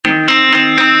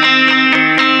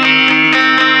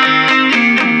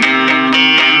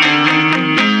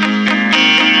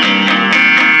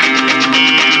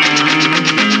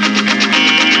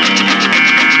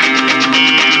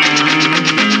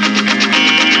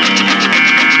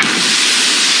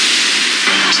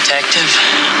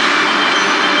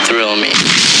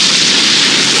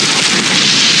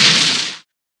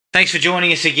Thanks for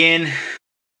joining us again.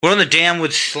 We're on the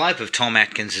downward slope of Tom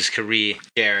Atkins' career,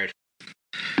 Jared,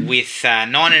 with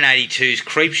 1982's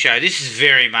Creepshow. This is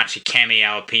very much a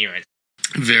cameo appearance.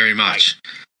 Very much.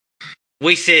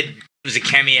 We said it was a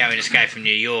cameo in Escape from New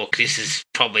York. This is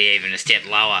probably even a step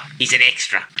lower. He's an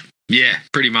extra. Yeah,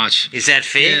 pretty much. Is that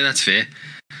fair? Yeah, that's fair.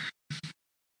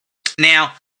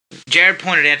 Now, Jared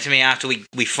pointed out to me after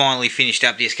we finally finished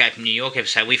up the Escape from New York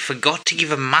episode, we forgot to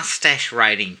give a mustache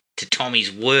rating to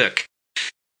Tommy's work.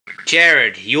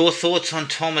 Jared, your thoughts on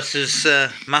Thomas's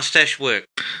mustache work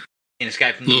in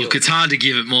Escape from New York? Look, it's hard to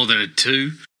give it more than a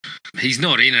 2. He's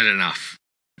not in it enough.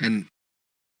 And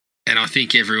I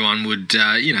think everyone would,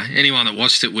 anyone that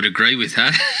watched it would agree with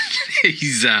that.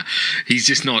 He's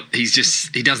just not, he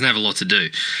doesn't have a lot to do.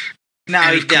 No,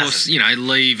 and he of course, doesn't.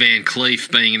 Lee Van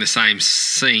Cleef being in the same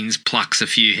scenes plucks a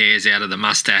few hairs out of the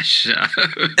mustache. You say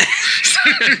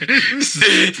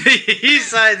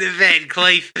that Van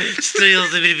Cleef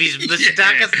steals a bit of his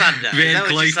moustache thunder. Van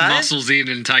Cleef muscles in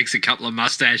and takes a couple of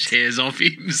mustache hairs off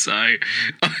him. So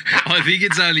I think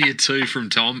it's only a 2 from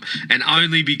Tom, and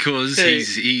only because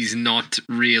he's not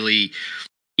really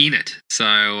in it. So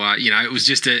it was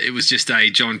just a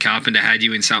John Carpenter had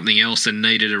you in something else and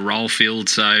needed a role filled.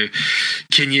 So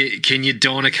can you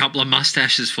don a couple of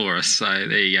mustaches for us? So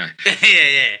there you go.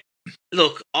 Yeah.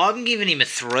 Look, I'm giving him a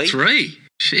 3. 3?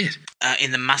 Shit.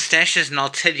 In the mustaches, and I'll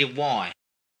tell you why.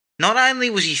 Not only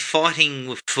was he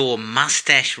fighting for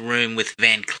Mustache Room with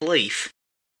Van Cleef,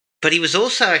 but he was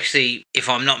also actually, if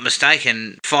I'm not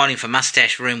mistaken, fighting for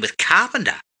Mustache Room with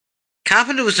Carpenter.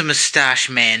 Carpenter was a moustache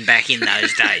man back in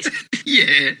those days.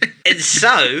 Yeah. And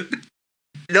so,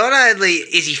 not only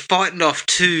is he fighting off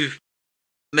 2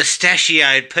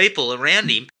 mustachioed people around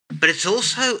him, but it's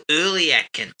also early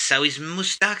Atkins. So his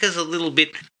moustache is a little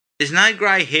bit... There's no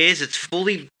grey hairs. It's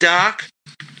fully dark.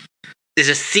 There's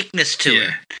a thickness to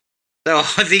it. So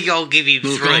I think I'll give him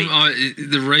 3.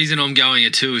 The reason I'm going a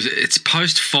 2 is it's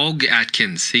post-Fog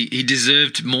Atkins. He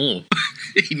deserved more.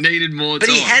 He needed more time. But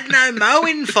he had no mo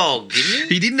in Fog, didn't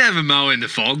he? He didn't have a mo in the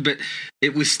Fog, but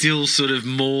it was still sort of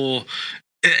more...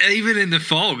 Even in the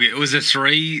Fog, it was a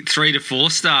 3 to 4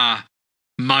 star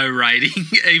mo rating,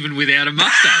 even without a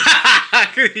mustache.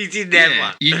 He didn't have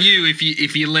one. You knew if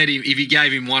you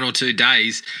gave him 1 or 2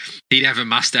 days, he'd have a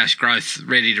mustache growth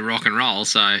ready to rock and roll.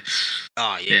 So,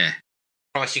 yeah.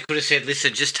 Christ, you could have said,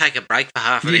 listen, just take a break for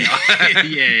half an hour.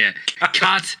 Yeah.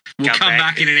 Cut. We'll come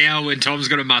back in an hour when Tom's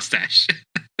got a mustache.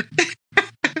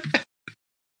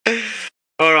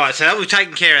 All right, so we've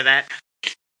taken care of that.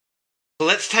 Well,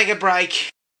 let's take a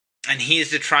break, and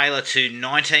here's the trailer to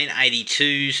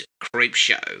 1982's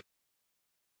Creepshow.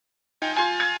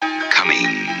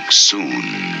 Coming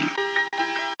soon.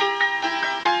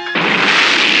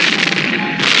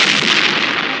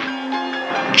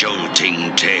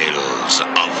 Jolting tales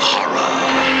of horror.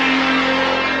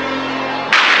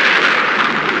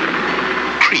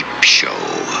 Creepshow.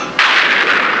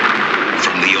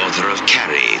 From the author of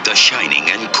Carrie, The Shining,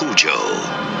 and Cujo.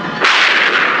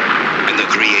 And the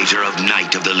creator of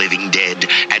Night of the Living Dead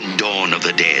and Dawn of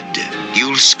the Dead.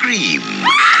 You'll scream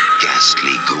at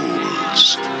ghastly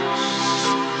ghouls.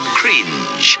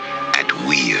 Cringe at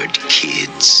weird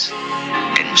kids.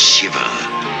 And shiver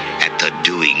at the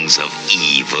doings of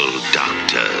evil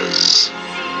doctors.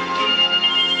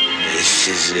 This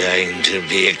is going to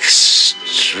be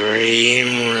extremely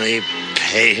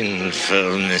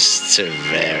painful, Mr.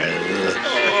 Verrill.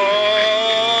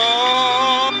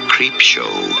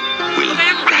 Creepshow will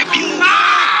grab you,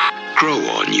 grow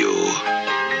on you,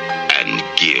 and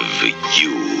give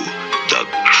you the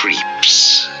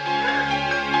creeps.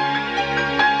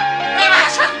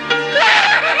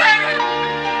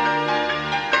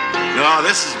 No,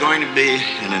 this is going to be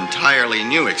an entirely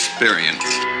new experience.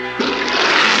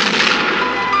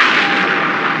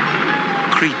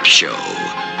 Creepshow,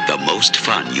 the most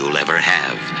fun you'll ever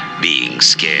have being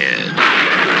scared.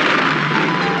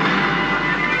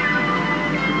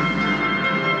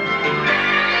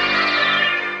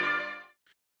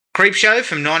 Creepshow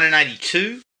from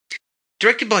 1982.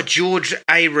 Directed by George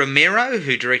A. Romero,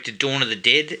 who directed Dawn of the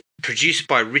Dead. Produced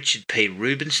by Richard P.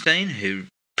 Rubenstein, who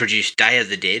produced Day of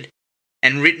the Dead.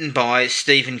 And written by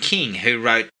Stephen King, who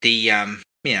wrote the,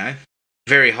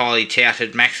 very highly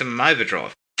touted Maximum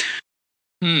Overdrive.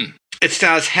 It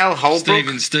stars Hal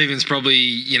Holbrook. Stephen's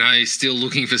probably, still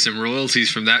looking for some royalties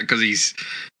from that because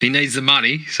he needs the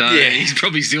money, so he's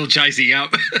probably still chasing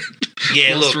up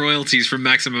lost royalties from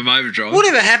Maximum Overdrive.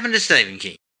 Whatever happened to Stephen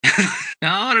King?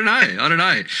 No, I don't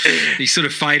know. He sort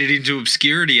of faded into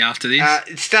obscurity after this.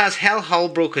 It stars Hal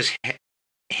Holbrook as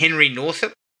Henry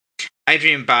Northup,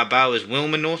 Adrian Barbeau as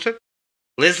Wilma Northup,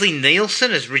 Leslie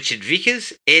Nielsen as Richard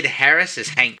Vickers, Ed Harris as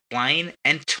Hank Blaine,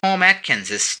 and Tom Atkins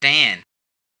as Stan.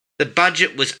 The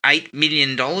budget was $8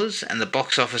 million and the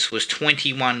box office was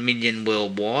 $21 million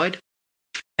worldwide.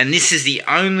 And this is the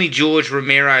only George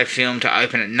Romero film to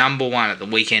open at number 1 at the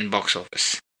weekend box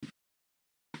office.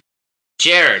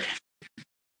 Jared,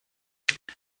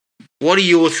 what are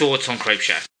your thoughts on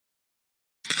Creepshow?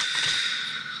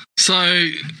 So,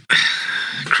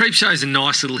 Creepshow's a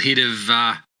nice little hit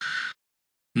of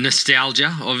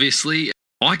nostalgia, obviously.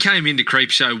 I came into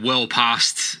Creepshow well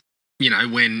past,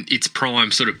 when its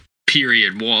prime sort of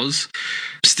period was.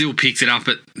 Still picked it up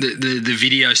at the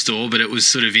video store, but it was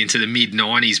sort of into the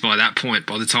mid-90s by that point,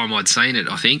 by the time I'd seen it,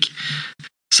 I think.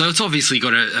 So it's obviously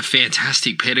got a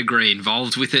fantastic pedigree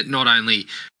involved with it, not only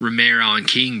Romero and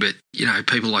King, but,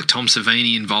 people like Tom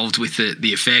Savini involved with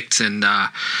the effects and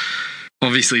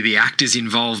obviously the actors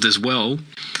involved as well.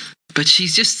 But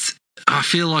I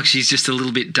feel like she's just a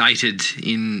little bit dated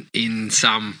in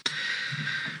some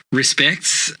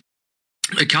respects.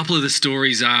 A couple of the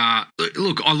stories are,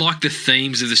 look, I like the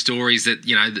themes of the stories that,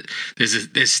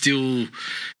 there's still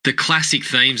the classic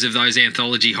themes of those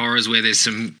anthology horrors where there's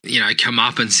some,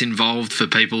 comeuppance involved for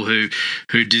people who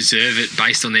deserve it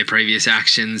based on their previous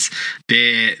actions.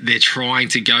 They're trying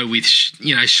to go with,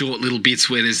 short little bits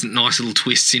where there's nice little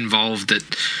twists involved that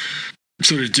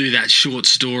sort of do that short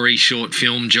story, short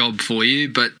film job for you.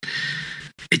 But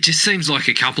it just seems like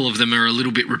a couple of them are a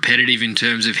little bit repetitive in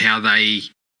terms of how they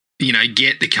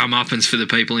get the comeuppance for the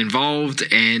people involved,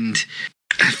 and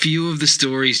a few of the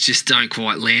stories just don't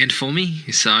quite land for me.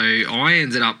 So I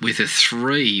ended up with a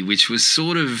 3, which was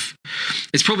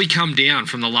it's probably come down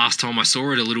from the last time I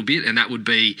saw it a little bit, and that would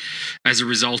be as a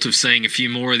result of seeing a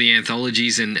few more of the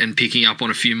anthologies and picking up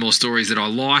on a few more stories that I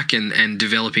like and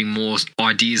developing more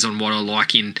ideas on what I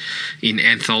like in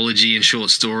anthology and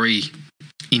short story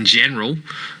in general.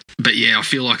 But yeah, I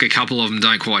feel like a couple of them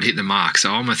don't quite hit the mark, so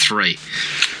I'm a 3.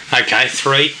 Okay,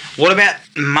 3. What about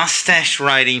mustache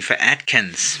rating for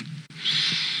Atkins?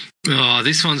 Oh,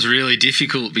 this one's really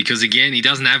difficult because, again, he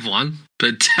doesn't have one,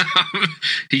 but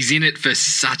he's in it for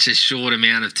such a short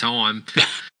amount of time.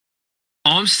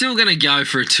 I'm still going to go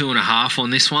for a 2.5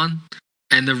 on this one,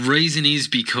 and the reason is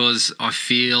because I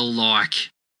feel like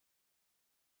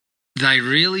they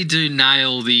really do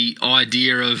nail the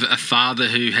idea of a father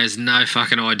who has no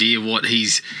fucking idea what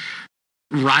he's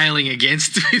railing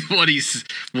against with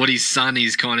what his son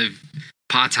is kind of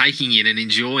partaking in and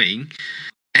enjoying,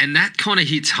 and that kind of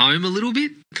hits home a little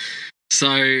bit. So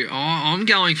I'm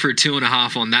going for a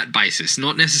 2.5 on that basis,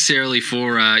 not necessarily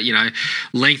for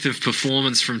length of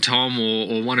performance from Tom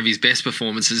or one of his best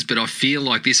performances, but I feel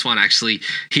like this one actually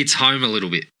hits home a little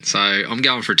bit. So I'm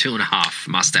going for a 2.5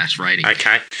 mustache rating.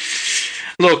 Okay.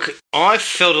 Look, I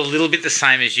felt a little bit the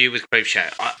same as you with Creepshow.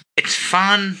 It's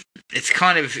fun. It's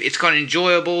kind of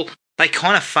enjoyable. They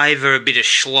kind of favour a bit of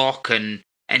schlock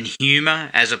and humour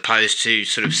as opposed to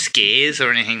sort of scares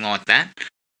or anything like that.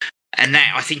 And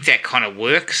that, I think that kind of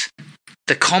works.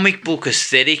 The comic book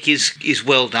aesthetic is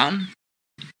well done.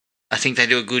 I think they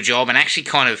do a good job, and actually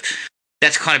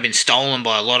that's kind of been stolen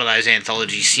by a lot of those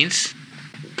anthologies since.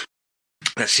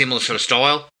 That similar sort of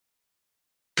style.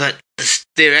 But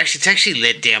it's actually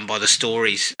let down by the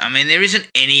stories. I mean, there isn't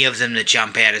any of them that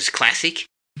jump out as classic.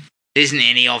 There isn't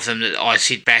any of them that I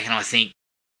sit back and I think,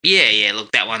 yeah,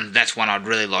 look, that's one I'd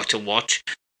really like to watch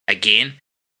again.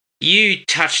 You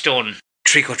touched on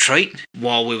Trick or Treat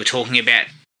while we were talking about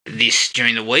this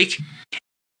during the week,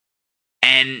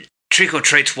 and Trick or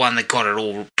Treat's one that got it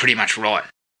all pretty much right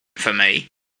for me.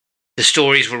 The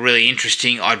stories were really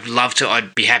interesting. I'd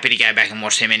be happy to go back and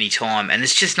watch them any time, and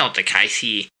it's just not the case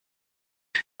here.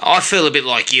 I feel a bit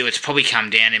like you. It's probably come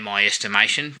down in my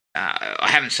estimation. I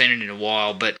haven't seen it in a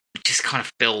while, but it just kind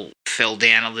of fell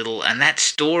down a little. And that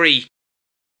story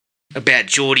about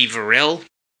Geordie Verrell,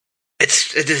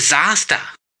 it's a disaster.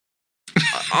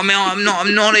 I mean,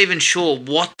 I'm not even sure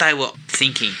what they were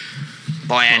thinking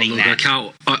by adding that.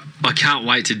 I can't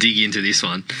wait to dig into this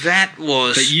one. That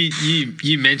was. But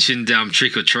you mentioned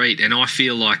Trick or Treat, and I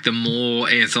feel like the more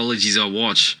anthologies I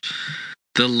watch,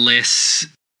 the less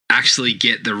actually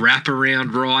get the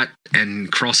wraparound right and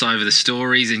cross over the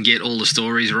stories and get all the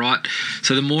stories right.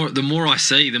 So the more I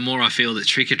see, the more I feel that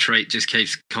Trick or Treat just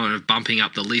keeps kind of bumping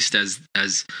up the list as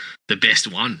the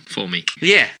best one for me.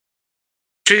 Yeah.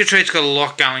 Trick or Treat's got a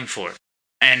lot going for it.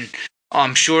 And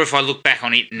I'm sure if I look back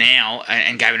on it now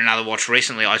and gave it another watch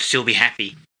recently, I'd still be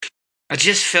happy. I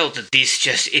just felt that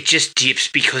it just dips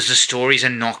because the stories are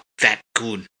not that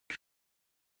good,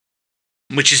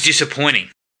 which is disappointing.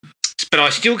 But I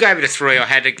still gave it a 3. I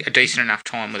had a decent enough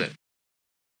time with it.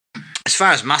 as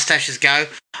far as mustaches go,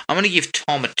 I'm going to give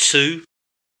Tom a 2.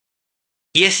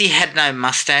 Yes, he had no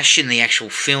mustache in the actual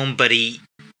film, but he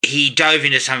dove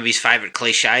into some of his favourite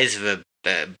cliches of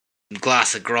a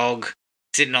glass of grog,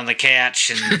 sitting on the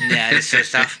couch, and this sort of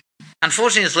stuff.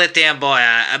 Unfortunately, it's let down by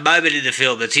a moment in the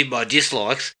film that's in my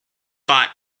dislikes, but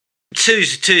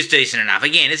two's decent enough.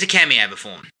 Again, it's a cameo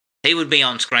performance. He would be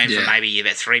on screen for maybe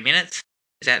about 3 minutes.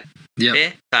 Is that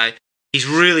fair? So he's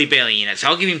really barely in it. So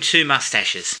I'll give him 2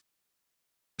 mustaches.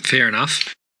 Fair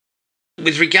enough.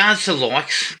 With regards to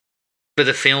likes for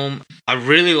the film, I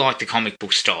really like the comic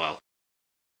book style.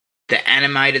 The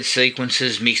animated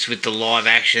sequences mixed with the live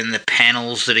action, the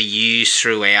panels that are used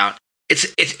throughout.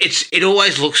 It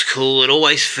always looks cool. It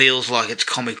always feels like it's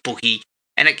comic booky.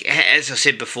 And as I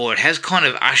said before, it has kind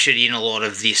of ushered in a lot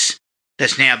of this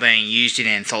that's now being used in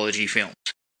anthology films.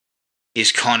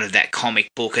 Is kind of that comic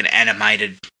book and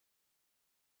animated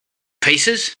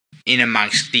pieces in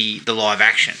amongst the live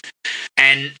action.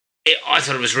 And I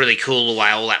thought it was really cool the way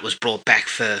all that was brought back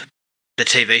for the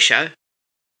TV show.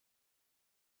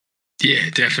 Yeah,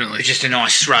 definitely. It's just a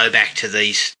nice throwback to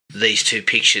these 2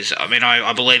 pictures. I mean,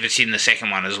 I believe it's in the second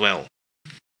one as well.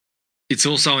 It's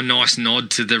also a nice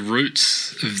nod to the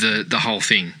roots of the whole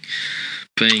thing.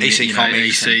 Being EC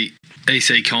Comics.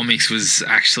 EC Comics was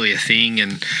actually a thing,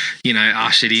 and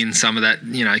ushered in some of that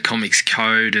comics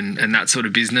code and that sort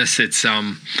of business. It's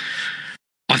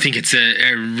I think it's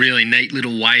a really neat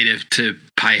little way to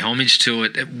pay homage to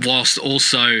it, whilst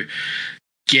also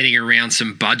getting around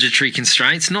some budgetary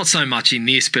constraints. Not so much in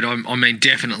this, but I mean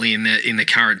definitely in the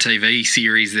current TV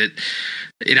series that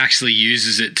it actually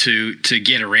uses it to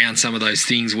get around some of those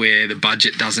things where the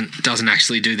budget doesn't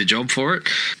actually do the job for it.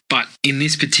 But in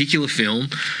this particular film,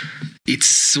 it's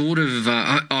sort of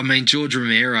I mean George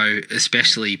Romero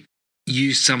especially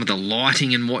used some of the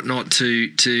lighting and whatnot to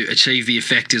achieve the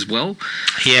effect as well.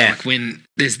 Yeah. Like when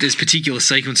there's particular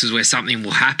sequences where something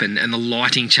will happen and the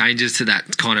lighting changes to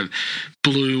that kind of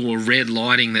blue or red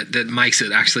lighting that makes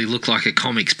it actually look like a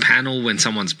comics panel when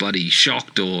someone's bloody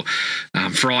shocked or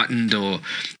frightened or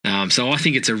so I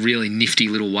think it's a really nifty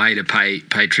little way to pay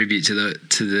tribute to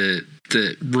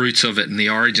the roots of it and the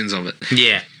origins of it.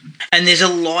 Yeah. And there's a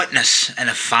lightness and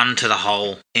a fun to the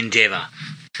whole endeavour,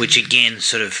 which again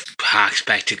sort of harks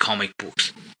back to comic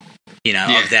books,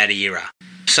 of that era.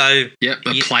 So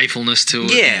a playfulness to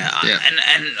it. Yeah.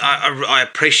 And I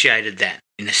appreciated that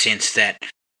in the sense that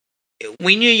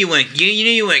we knew you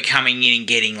weren't coming in and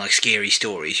getting like scary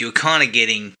stories. You were kind of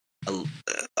getting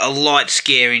a light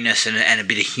scariness and a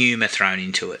bit of humour thrown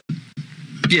into it.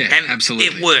 Yeah, and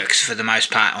absolutely. It works for the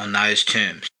most part on those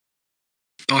terms.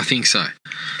 I think so.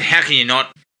 How can you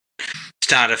not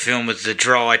start a film with the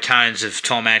dry tones of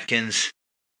Tom Atkins?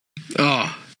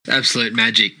 Oh, absolute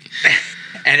magic.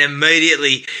 And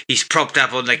immediately he's propped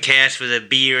up on the couch with a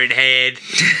beer in hand,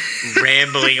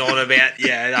 rambling on about,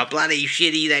 the bloody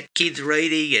shitty that kid's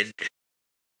reading. And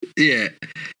yeah.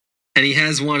 And he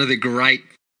has one of the great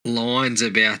lines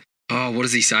about, what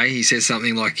does he say? He says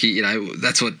something like,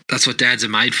 that's what dads are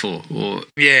made for. Or,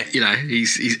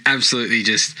 he's absolutely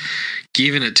just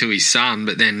giving it to his son,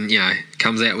 but then,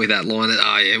 comes out with that line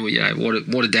that,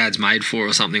 what are dads made for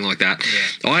or something like that.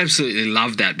 Yeah. I absolutely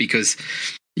love that because,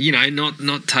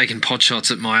 not taking pot shots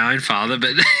at my own father,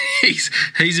 but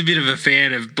he's a bit of a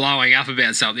fan of blowing up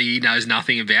about something he knows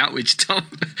nothing about, which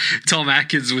Tom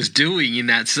Atkins was doing in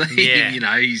that scene.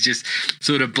 Yeah. He's just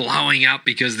sort of blowing up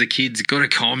because the kid's got a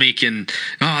comic and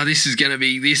this is going to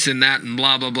be this and that and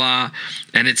blah blah blah,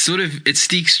 and it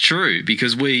sticks true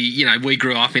because we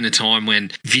grew up in a time when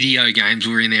video games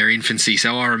were in their infancy.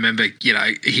 So I remember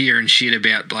hearing shit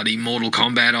about bloody Mortal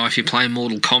Kombat. If you play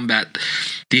Mortal Kombat,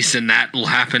 this and that will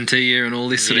happen to you and all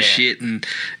this sort of shit, and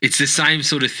it's the same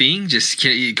sort of thing, just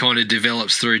it kind of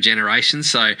develops through generations.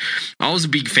 So I was a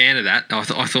big fan of that. I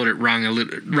thought it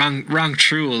rung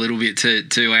true a little bit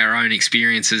to our own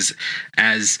experiences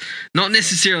as not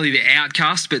necessarily the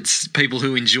outcast, but people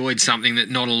who enjoyed something that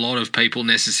not a lot of people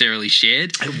necessarily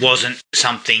shared. It wasn't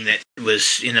something that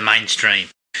was in the mainstream,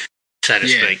 so to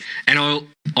speak. And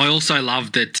I also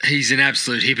love that he's an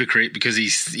absolute hypocrite because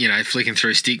he's, flicking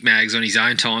through stick mags on his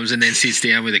own times and then sits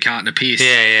down with a carton of piss.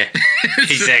 Yeah,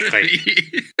 exactly.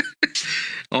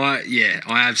 I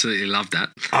absolutely love that.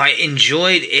 I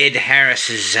enjoyed Ed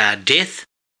Harris's death.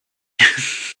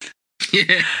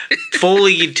 Yeah.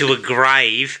 Falling into a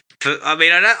grave.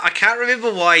 I can't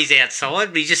remember why he's outside,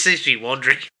 but he just seems to be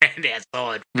wandering around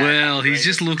outside. Well, he's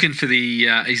just looking for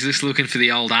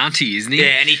the old auntie, isn't he?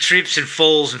 Yeah, and he trips and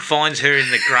falls and finds her in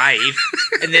the grave,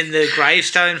 and then the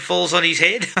gravestone falls on his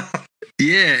head.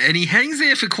 Yeah, and he hangs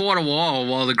there for quite a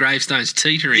while the gravestone's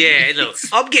teetering. Yeah, look,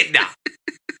 I'm getting up.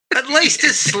 At least a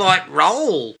slight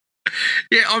roll.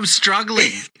 Yeah, I'm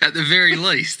struggling at the very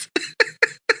least.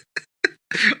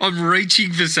 I'm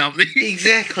reaching for something.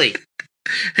 Exactly.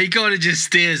 He kind of just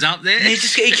stares up there. And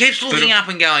he keeps looking up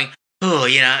and going, oh,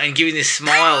 and giving this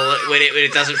smile when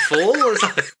it doesn't fall. Or it's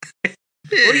like,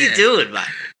 what are you doing, mate?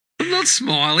 I'm not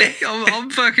smiling. I'm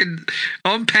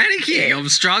panicking. Yeah. I'm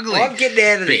struggling. I'm getting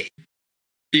out of there.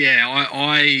 Yeah,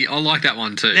 I like that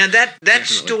one too. Now, that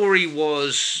Definitely. story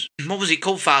was, what was it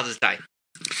called? Father's Day.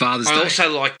 Father's Day. I also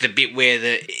like the bit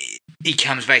where he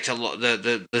comes back to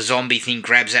the zombie thing,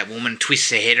 grabs that woman,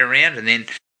 twists her head around, and then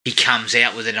he comes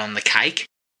out with it on the cake,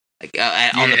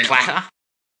 on the platter,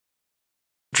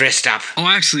 dressed up.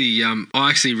 I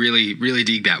actually really, really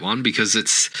dig that one because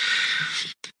it's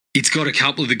got a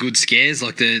couple of the good scares,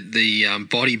 like the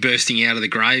body bursting out of the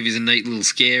grave is a neat little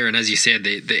scare, and as you said,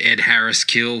 the Ed Harris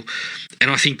kill, and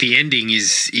I think the ending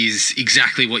is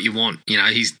exactly what you want.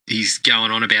 He's going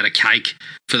on about a cake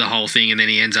for the whole thing, and then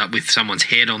he ends up with someone's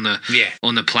head on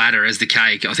the platter as the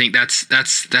cake. I think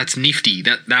that's nifty.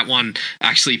 That one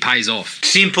actually pays off.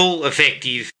 Simple,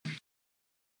 effective,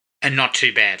 and not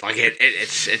too bad. Like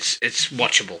it's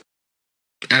watchable.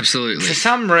 Absolutely. For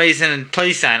some reason, and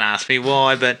please don't ask me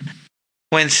why, but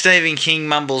when Stephen King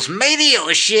mumbles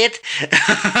meteor shit,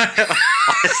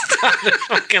 I started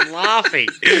fucking laughing.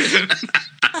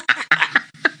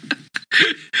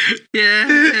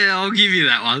 Yeah, I'll give you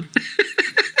that one.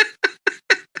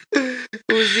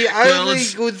 It was the only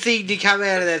good thing to come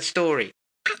out of that story.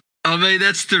 I mean,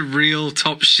 that's the real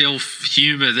top shelf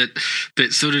humour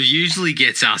that sort of usually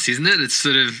gets us, isn't it? It's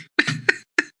sort of...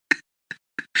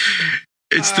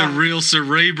 It's the real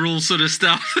cerebral sort of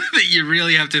stuff that you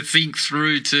really have to think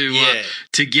through to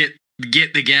get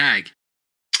the gag.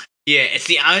 Yeah, it's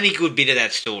the only good bit of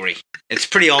that story. It's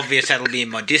pretty obvious that'll be in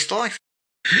my dislike.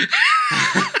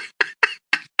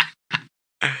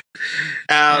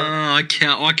 I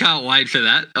can't wait for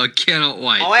that. I cannot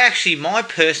wait. My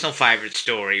personal favourite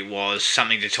story was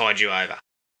Something to Tide You Over.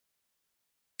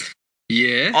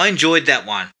 Yeah, I enjoyed that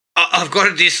one. I've got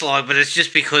a dislike, but it's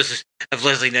just because of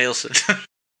Leslie Nielsen.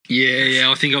 yeah.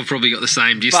 I think I've probably got the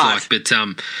same dislike, but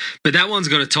that one's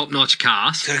got a top-notch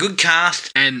cast. It's got a good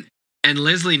cast, and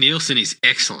Leslie Nielsen is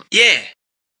excellent. Yeah,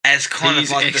 as kind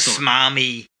of like excellent. The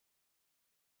smarmy,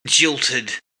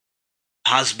 jilted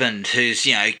husband who's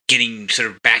getting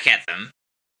sort of back at them.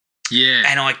 Yeah,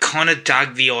 and I kind of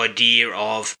dug the idea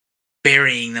of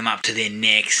burying them up to their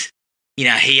necks.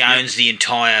 He owns the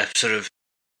entire sort of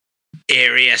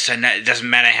area, so it doesn't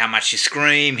matter how much you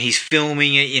scream, he's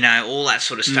filming it, all that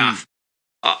sort of stuff.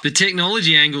 The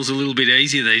technology angle's a little bit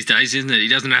easier these days, isn't it? He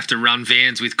doesn't have to run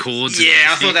vans with cords. Yeah,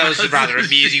 I thought that was rather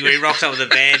amusing when he rocks up with a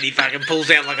van, he fucking pulls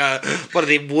out like one of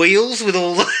them wheels with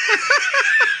all the...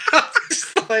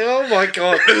 Like, oh my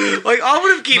god! Like, I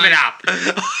would have given up.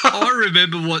 I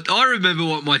remember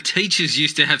what my teachers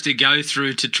used to have to go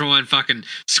through to try and fucking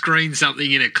screen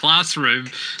something in a classroom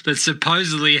that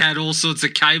supposedly had all sorts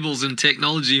of cables and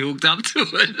technology hooked up to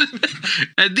it.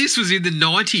 And this was in the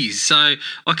 90s, so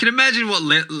I can imagine what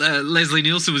Leslie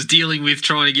Nielsen was dealing with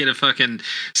trying to get a fucking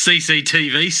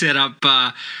CCTV set up.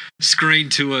 Screen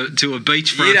to a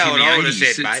beachfront. You know in what the I would 80s.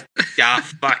 have said, mate? Yeah,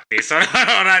 fuck this. I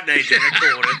don't need to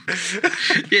record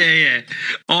it. Yeah.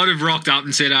 I'd have rocked up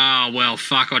and said, well,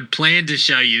 fuck, I'd planned to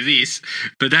show you this,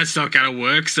 but that's not going to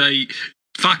work, so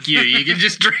fuck you. You can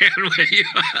just drown where you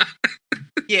are.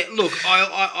 Yeah, look,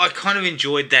 I kind of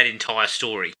enjoyed that entire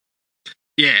story.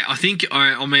 Yeah, I think,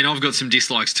 I mean, I've got some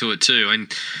dislikes to it too,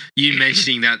 and you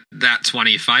mentioning that's one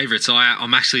of your favourites,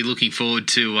 I'm actually looking forward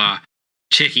to...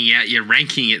 checking out your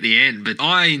ranking at the end, but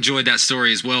I enjoyed that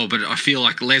story as well. But I feel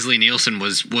like Leslie Nielsen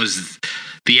was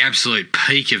the absolute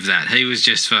peak of that. He was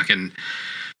just fucking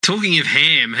talking of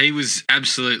ham. He was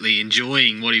absolutely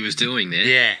enjoying what he was doing there.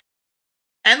 Yeah,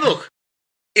 and look,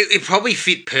 it probably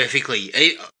fit perfectly,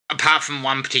 apart from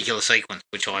one particular sequence,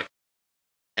 which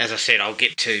as I said, I'll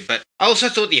get to. But I also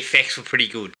thought the effects were pretty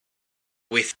good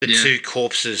with the two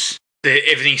corpses.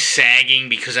 Everything's sagging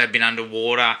because they've been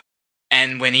underwater.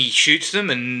 And when he shoots them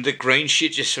and the green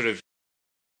shit just sort of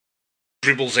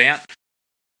dribbles out.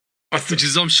 Which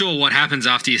is, I'm sure, what happens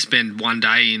after you spend one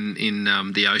day in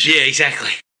the ocean. Yeah,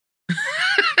 exactly.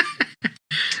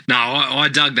 No, I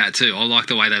dug that too. I like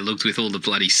the way they looked with all the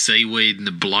bloody seaweed and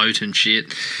the bloat and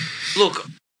shit. Look,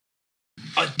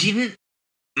 I didn't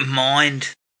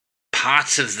mind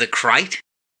parts of the crate.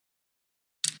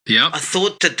 Yep. I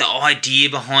thought that the idea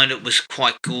behind it was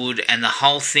quite good, and the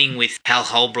whole thing with Hal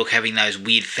Holbrook having those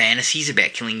weird fantasies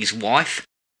about killing his wife,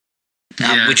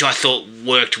 which I thought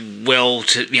worked well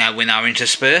to when they were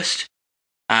interspersed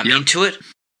into it.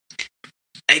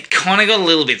 It kind of got a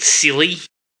little bit silly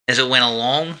as it went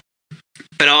along.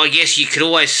 But I guess you could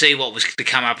always see what was the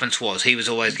comeuppance was. He was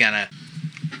always going to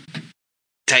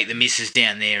take the missus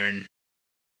down there and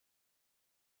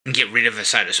get rid of her,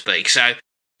 so to speak. So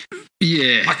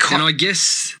yeah, and I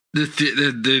guess the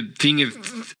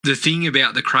thing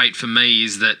about The Crate for me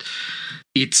is that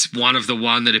it's one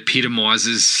that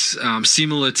epitomises,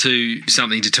 similar to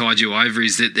Something to Tide You Over,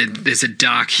 is that there's a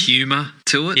dark humour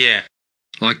to it. Yeah,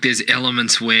 like there's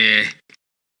elements where,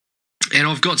 and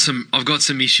I've got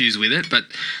some issues with it, but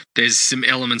there's some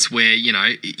elements where, you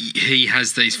know, he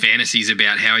has these fantasies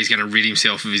about how he's going to rid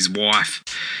himself of his wife,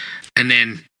 and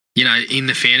then, you know, in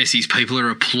the fantasies, people are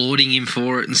applauding him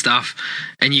for it and stuff,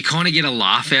 and you kind of get a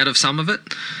laugh out of some of it,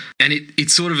 and it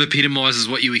sort of epitomises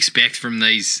what you expect from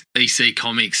these EC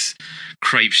Comics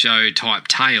creep show type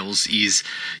tales. Is,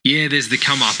 yeah, there's the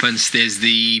comeuppance, there's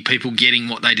the people getting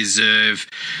what they deserve,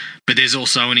 but there's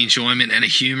also an enjoyment and a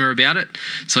humour about it.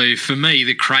 So for me,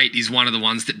 The Crate is one of the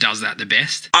ones that does that the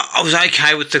best. I was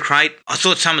okay with The Crate. I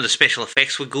thought some of the special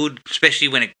effects were good, especially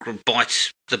when it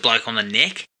bites the bloke on the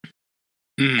neck.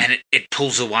 And it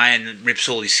pulls away and it rips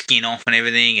all his skin off and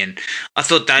everything. And I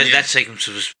thought that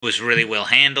sequence was really well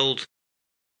handled.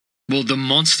 Well, the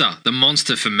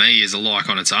monster for me is a like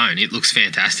on its own. It looks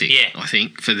fantastic. Yeah. I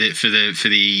think for the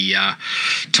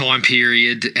time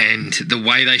period and the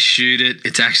way they shoot it,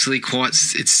 it's actually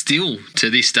it's still to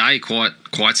this day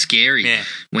quite scary. Yeah.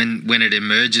 When it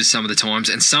emerges some of the times,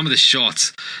 and some of the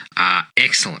shots are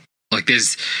excellent. Like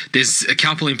there's a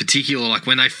couple in particular, like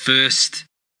when they first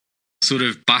sort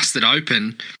of busted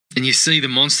open and you see the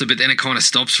monster, but then it kind of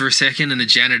stops for a second and the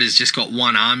janitor's just got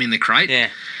one arm in the crate.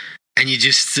 Yeah. And you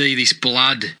just see this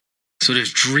blood sort of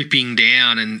dripping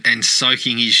down and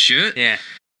soaking his shirt. Yeah.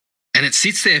 And it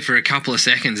sits there for a couple of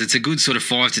seconds. It's a good sort of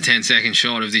 5 to 10 second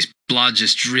shot of this blood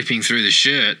just dripping through the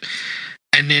shirt.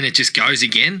 And then it just goes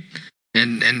again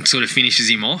and sort of finishes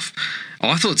him off.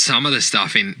 I thought some of the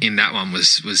stuff in that one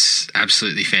was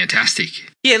absolutely fantastic.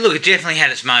 Yeah, look, it definitely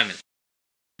had its moment.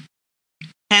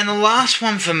 And the last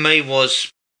one for me was,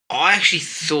 I actually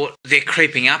thought They're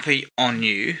Creeping Up on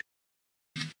You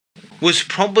was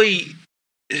probably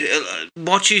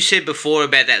what you said before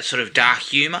about that sort of dark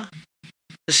humour.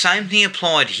 The same thing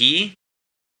applied here.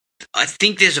 I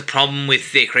think there's a problem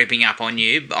with They're Creeping Up on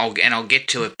You, and I'll get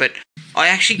to it, but I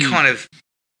actually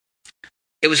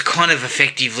it was kind of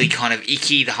effectively kind of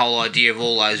icky, the whole idea of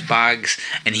all those bugs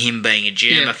and him being a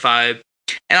germaphobe.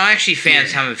 And I actually found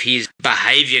some of his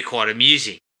behaviour quite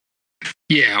amusing.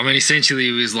 Yeah, I mean, essentially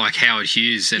it was like Howard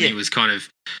Hughes, and he was kind of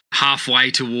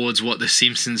halfway towards what The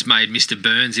Simpsons made Mr.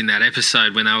 Burns in that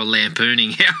episode when they were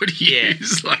lampooning Howard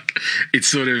Hughes. Like, it's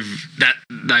sort of that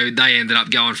they ended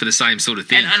up going for the same sort of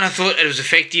thing. And I thought it was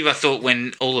effective. I thought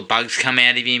when all the bugs come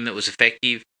out of him, it was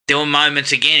effective. There were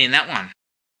moments again in that one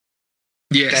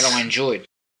that I enjoyed.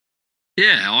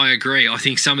 Yeah, I agree. I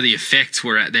think some of the effects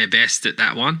were at their best at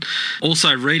that one.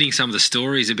 Also, reading some of the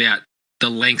stories about the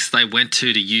lengths they went to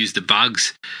use the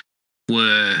bugs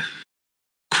were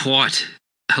quite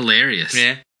hilarious.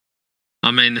 Yeah.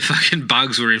 I mean, the fucking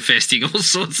bugs were infesting all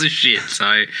sorts of shit.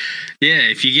 So, yeah,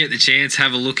 if you get the chance,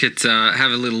 have a look at,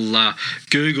 have a little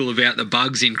Google about the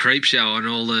bugs in Creepshow and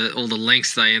all the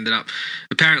lengths they ended up.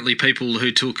 Apparently, people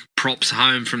who took props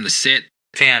home from the set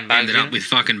found bugs ended up with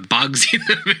fucking bugs in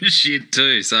them and shit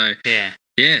too. So, yeah,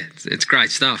 it's great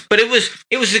stuff. But it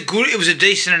was a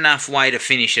decent enough way to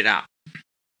finish it up.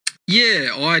 Yeah,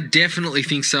 I definitely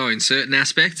think so in certain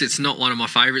aspects. It's not one of my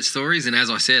favourite stories, and as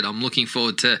I said, I'm looking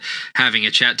forward to having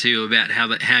a chat to you about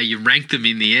how you rank them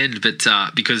in the end. But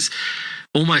because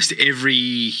almost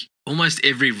every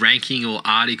ranking or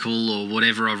article or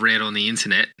whatever I've read on the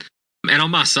internet, and I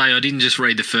must say I didn't just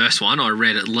read the first one, I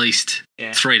read at least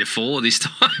 3 to 4 this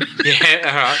time.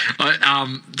 Yeah, all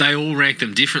right. They all rank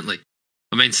them differently.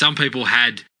 I mean, some people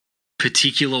had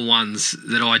particular ones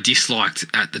that I disliked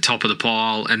at the top of the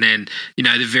pile, and then, you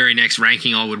know, the very next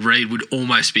ranking I would read would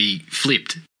almost be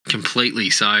flipped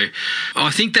completely. So I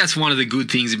think that's one of the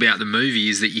good things about the movie,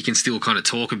 is that you can still kind of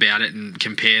talk about it and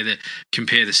compare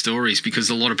the stories, because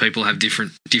a lot of people have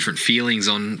different feelings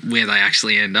on where they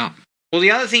actually end up. Well, the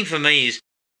other thing for me is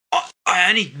I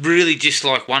only really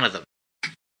dislike one of them.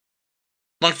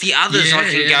 Like the others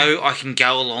I can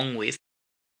go along with.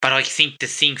 But I think the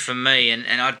thing for me, and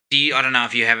I don't know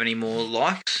if you have any more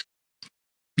likes.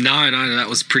 No, that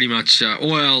was pretty much.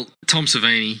 Tom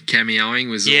Savini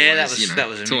cameoing was always, that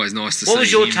was. It's always nice to see. What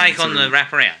was your take on the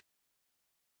wraparound?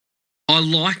 I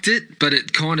liked it, but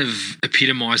it kind of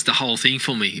epitomised the whole thing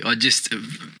for me. I just,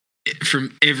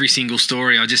 from every single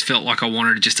story, I just felt like I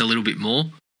wanted just a little bit more.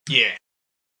 Yeah.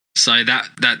 So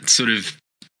that sort of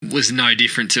was no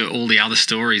different to all the other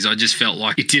stories. I just felt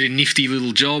like it did a nifty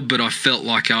little job, but I felt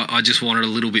like I just wanted a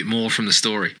little bit more from the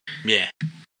story. Yeah.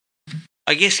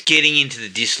 I guess getting into the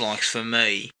dislikes for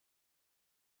me,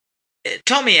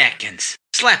 Tommy Atkins,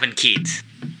 slapping kids.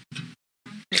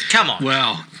 Come on.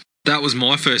 Well, that was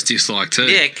my first dislike too.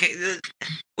 Yeah,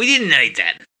 we didn't need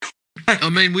that. I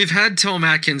mean, we've had Tom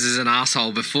Atkins as an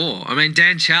asshole before. I mean,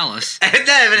 Dan Chalice. No,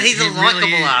 but he's a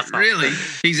likeable asshole. Really,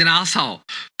 he's an asshole.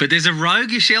 But there's a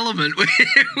roguish element where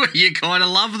you kind of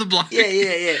love the bloke. Yeah.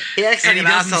 He acts like And an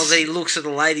he doesn't asshole. Then he looks at the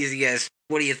ladies and goes,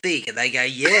 "What do you think?" And they go,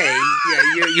 "Yeah,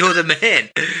 you're the man."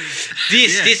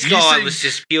 This guy was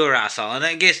just pure asshole, and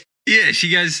I guess. Yeah, she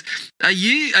goes, Are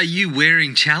you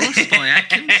wearing Chalice by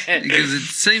Atkins? Because it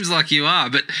seems like you are.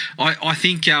 But I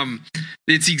think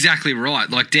it's exactly right.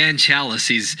 Like, Dan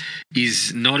Chalice is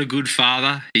not a good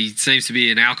father. He seems to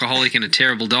be an alcoholic and a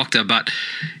terrible doctor, but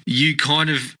you're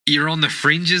on the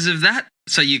fringes of that,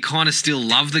 so you kind of still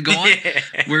love the guy. Yeah.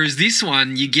 Whereas this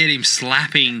one, you get him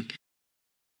slapping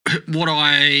what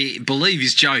I believe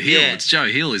is Joe Hill. Yeah. It's Joe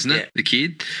Hill, isn't it? Yeah. The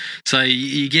kid. So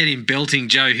you get him belting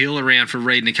Joe Hill around for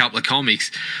reading a couple of comics.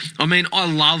 I mean, I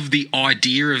love the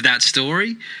idea of that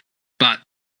story, but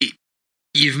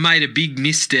you've made a big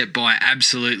misstep by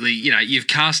absolutely, you've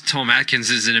cast Tom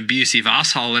Atkins as an abusive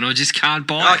asshole, and I just can't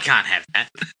buy it. I can't have that.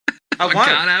 I won't.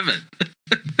 Can't have it.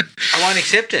 I won't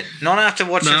accept it. Not after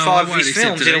watching 5 of his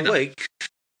films in a week.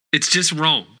 It's just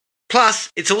wrong. Plus,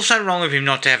 it's also wrong of him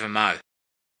not to have a mo.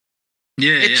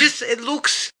 Yeah, It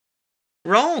looks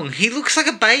wrong. He looks like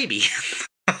a baby.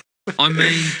 I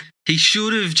mean, he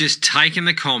should have just taken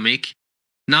the comic,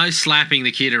 no slapping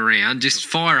the kid around, just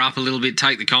fire up a little bit,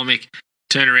 take the comic,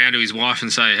 turn around to his wife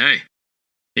and say, hey,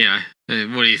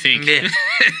 what do you think? Yeah.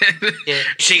 Yeah.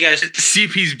 She goes,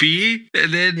 sip his beer,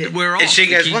 and then we're off. and she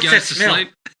goes, The kid "What's goes that to smell?"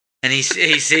 sleep. And he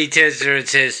turns to her and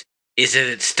says, "Is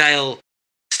it stale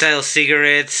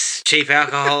cigarettes, cheap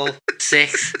alcohol,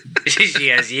 sex?" She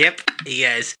goes, "Yep." He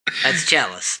goes, "That's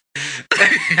Chalice."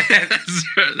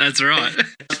 That's right.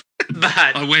 But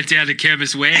I went down to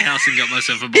Chemist Warehouse and got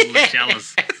myself a bottle of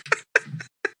Chalice.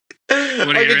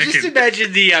 What do I you can reckon? just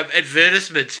imagine the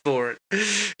advertisements for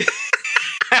it.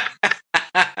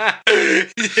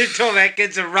 Tom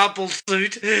Atkins, a rumpled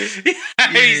suit,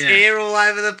 his hair all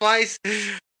over the place.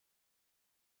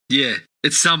 Yeah,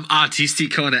 it's some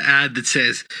artistic kind of ad that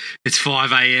says, it's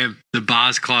 5 a.m, the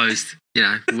bar's closed.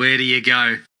 Where do you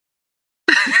go?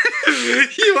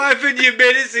 You open your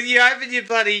medicine, you open your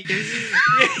bloody...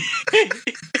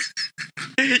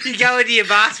 You go into your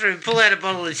bathroom, pull out a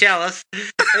bottle of Chalice, and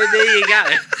there you go.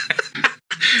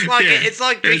 It's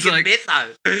like drinking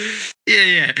metho.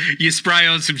 Yeah. You spray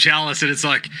on some Chalice and it's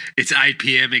like, it's 8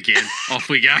 p.m. again. Off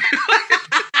we go.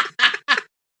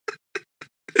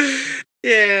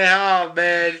 Yeah, oh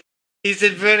man. His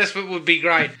advertisement would be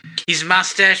great. His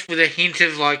mustache with a hint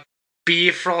of like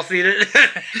beer froth in it.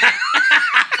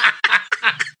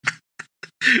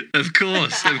 Of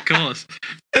course.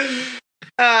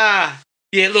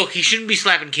 Yeah, look, he shouldn't be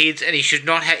slapping kids, and he should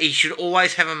not have. He should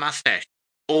always have a mustache.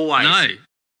 Always. No,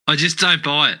 I just don't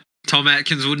buy it. Tom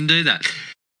Atkins wouldn't do that.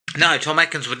 No, Tom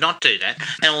Atkins would not do that.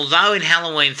 And although in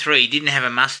Halloween 3 he didn't have a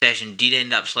mustache and did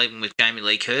end up sleeping with Jamie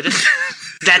Lee Curtis,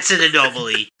 that's an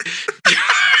anomaly.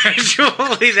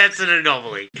 Surely that's an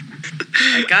anomaly.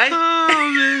 Okay?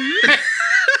 Oh, man.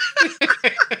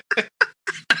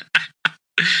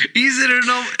 Is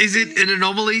it an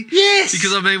anomaly? Yes.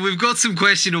 Because, I mean, we've got some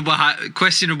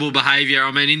questionable behaviour.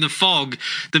 I mean, in The Fog,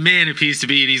 the man appears to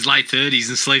be in his late 30s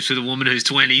and sleeps with a woman who's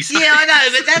 20. So. Yeah, I know,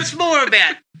 but that's more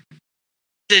about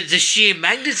the sheer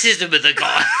magnetism of the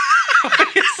guy.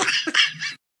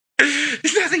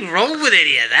 There's nothing wrong with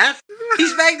any of that.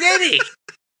 He's magnetic.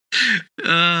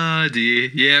 Oh, dear.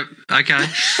 Yeah, okay.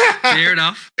 Fair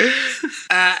enough.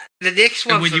 The next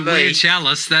one and when for you me... wear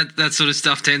Chalice, that sort of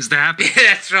stuff tends to happen. Yeah,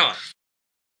 that's right.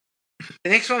 The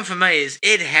next one for me is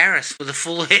Ed Harris with a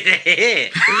full head of hair.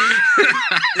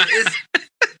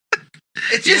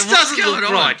 It just doesn't look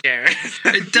right, Jared.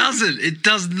 It doesn't. It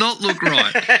does not look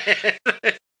right.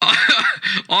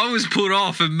 I was put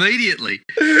off immediately.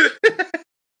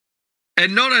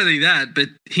 And not only that, but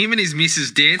him and his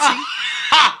missus dancing.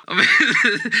 I mean,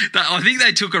 I think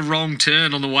they took a wrong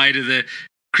turn on the way to the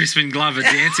Crispin Glover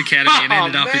Dance Academy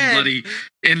and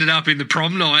ended up in the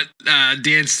prom night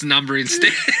dance number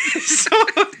instead. So,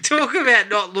 talk about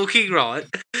not looking right.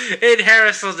 Ed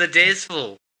Harris on the dance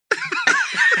floor.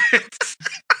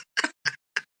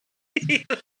 He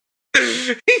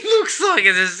looks like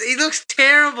he looks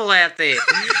terrible out there,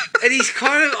 and he's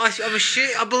kind of. I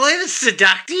believe it's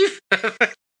seductive.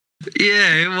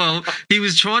 Yeah, well, he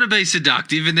was trying to be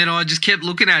seductive, and then I just kept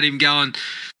looking at him going,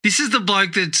 This is the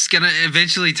bloke that's going to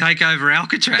eventually take over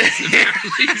Alcatraz.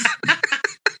 Apparently.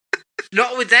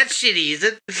 Not with that shitty, is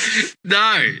it?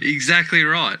 No, exactly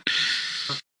right.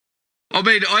 I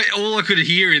mean, all I could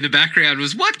hear in the background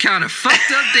was, "What kind of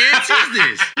fucked up dance is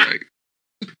this?"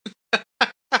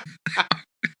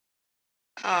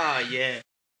 Oh, yeah.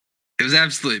 It was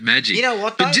absolute magic. You know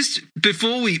what, though? But just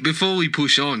before we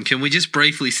push on, can we just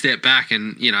briefly step back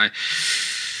and,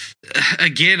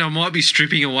 again, I might be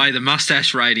stripping away the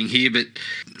mustache rating here, but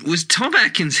was Tom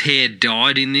Atkins' hair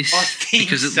dyed in this? I think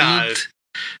because it so. looked,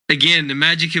 again, the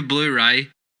magic of Blu-ray.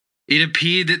 It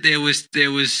appeared that there was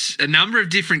a number of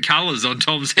different colours on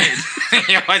Tom's head.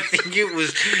 I think there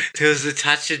was a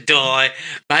touch of dye,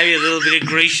 maybe a little bit of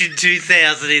Grecian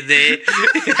 2000 in there.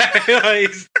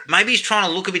 Maybe he's trying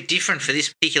to look a bit different for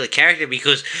this particular character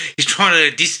because he's trying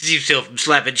to distance himself from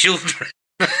slapping children.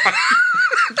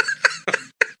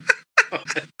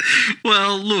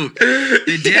 Well, look,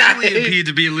 there definitely appeared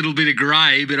to be a little bit of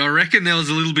grey, but I reckon there was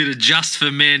a little bit of Just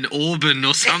for Men Auburn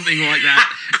or something like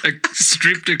that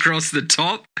stripped across the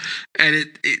top, and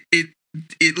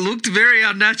it looked very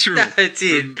unnatural. No, it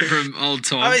did. From old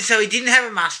Tom. I mean, so he didn't have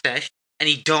a mustache and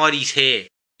he dyed his hair.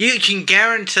 You can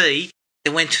guarantee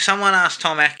that when someone asked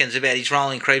Tom Atkins about his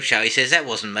role in Creepshow, he says, "That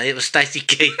wasn't me, it was Stacey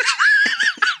Keach."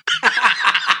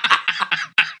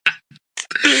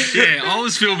 Yeah, I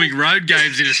was filming road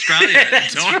games in Australia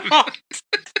at the time.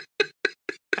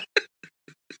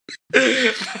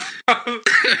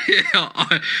 Yeah,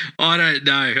 I don't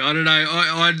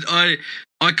know.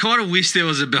 I kind of wish there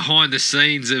was a behind the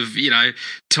scenes of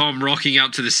Tom rocking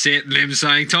up to the set and them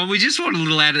saying, "Tom, we just want a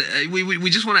little we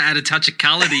just want to add a touch of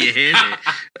colour to your hair there,"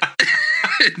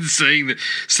 and seeing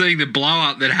the blow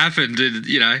up that happened, and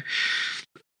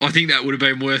I think that would have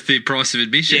been worth the price of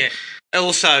admission. Yeah.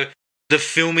 Also, the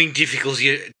filming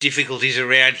difficulties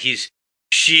around his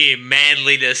sheer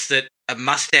manliness that a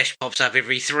mustache pops up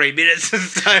every 3 minutes, and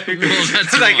so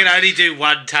they can only do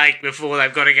one take before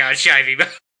they've got to go and shave him up.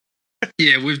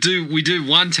 Yeah, we do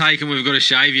one take and we've got to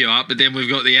shave you up, but then we've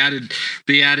got the added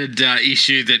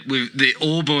issue that the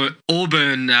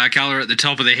auburn colour at the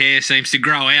top of the hair seems to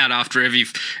grow out after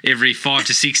every 5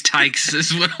 to 6 takes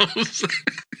as well.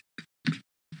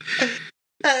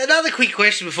 Another quick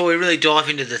question before we really dive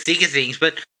into the thicker things,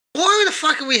 but why the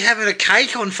fuck are we having a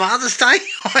cake on Father's Day?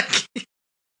 I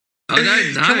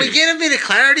don't know. Can we get a bit of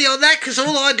clarity on that? Because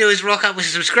all I do is rock up with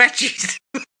some scratchies.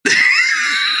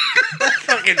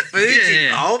 Fucking food's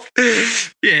involved.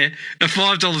 Yeah, a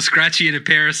 $5 scratchy and a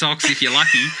pair of socks if you're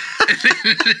lucky.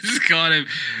 It's kind of,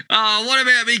 "Oh, what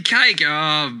about me cake?"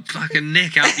 "Oh, fucking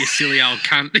neck up, you silly old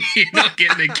cunt. You're not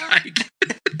getting a cake."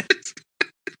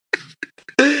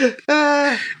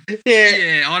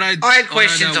 Yeah, I had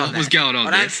questions on what was going on.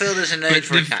 I don't feel there's a need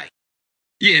for a cake.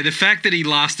 Yeah, the fact that he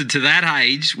lasted to that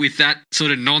age with that sort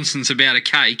of nonsense about a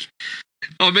cake.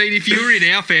 I mean, if you were in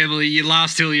our family, you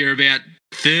last till you're about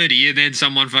 30, and then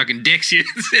someone fucking decks you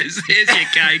and says, "There's your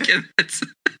cake," and that's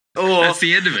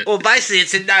the end of it. Or basically,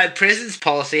 it's a no presents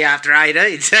policy after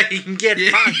 18, so you can get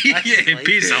punched. Yeah,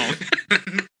 piss off.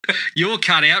 You're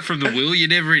cut out from the will. You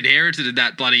never inherited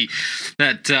that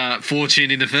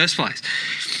fortune in the first place.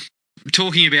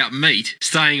 Talking about meat,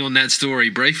 staying on that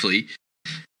story briefly,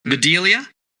 Bedelia.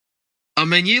 I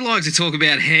mean, you like to talk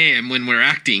about ham when we're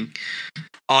acting.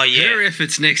 Oh, yeah. Her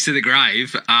efforts next to the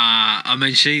grave, I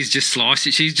mean, she's just sliced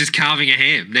it. She's just carving a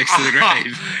ham next to the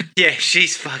grave. Yeah,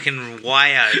 she's fucking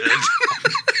way over it.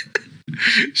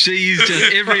 She is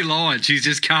just, every line, she's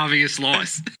just carving a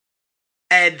slice.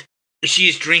 And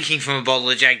she's drinking from a bottle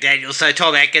of Jack Daniels, so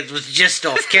Tom Atkins was just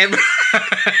off camera.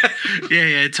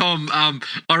 Yeah, Tom. I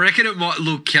reckon it might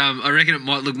look.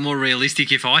 More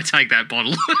realistic if I take that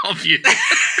bottle off you.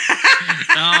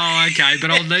 Oh, okay, but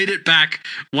I'll need it back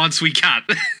once we cut.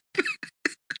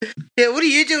 Yeah, what are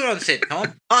you doing on set,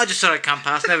 Tom? Oh, I just thought I'd come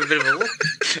past and have a bit of a look.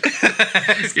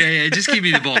 Yeah, just give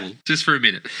me the bottle, just for a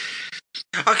minute.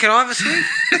 Oh, can I have a swig?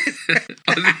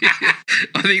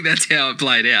 I think that's how it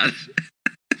played out.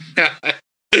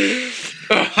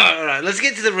 All right, let's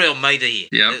get to the real meat here.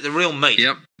 Yep. The real meat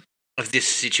of this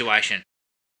situation.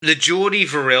 The Geordie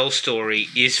Verrell story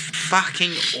is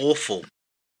fucking awful.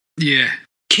 Yeah.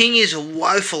 King is a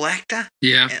woeful actor.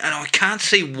 Yeah. And I can't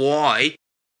see why.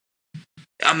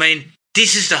 I mean,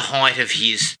 this is the height of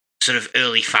his sort of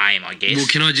early fame, I guess. Well,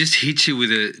 can I just hit you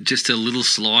with just a little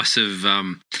slice of...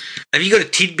 Have you got a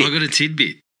tidbit? I got a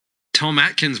tidbit. Tom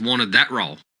Atkins wanted that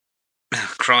role.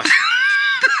 Oh, Christ.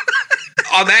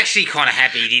 I'm actually kind of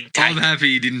happy he didn't take it. I'm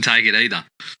happy he didn't take it either.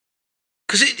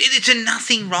 Because it's a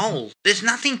nothing role. There's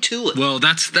nothing to it. Well,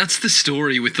 that's the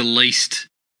story with the least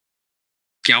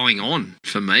going on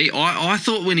for me. I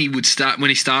thought when he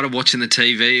started watching the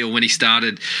TV or when he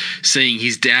started seeing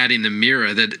his dad in the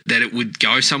mirror that it would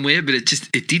go somewhere, but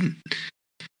it didn't.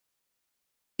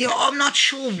 Yeah, I'm not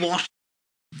sure what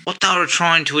they were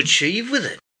trying to achieve with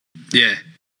it. Yeah.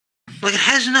 Like, it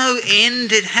has no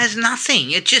end, it has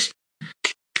nothing. It just,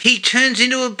 he turns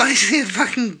into basically a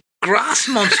fucking grass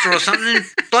monster or something and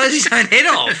blows his own head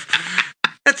off.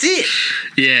 That's it.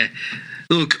 Yeah.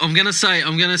 Look, I'm gonna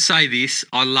say this.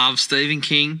 I love Stephen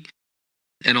King,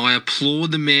 and I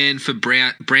applaud the man for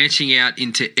branching out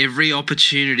into every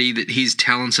opportunity that his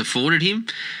talents afforded him.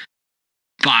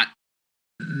 But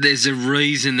there's a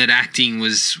reason that acting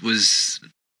was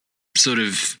sort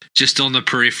of just on the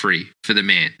periphery for the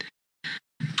man.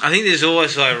 I think there's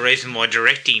also a reason why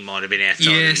directing might have been outside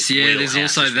of his there's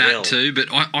wheelhouse also as that well. too. But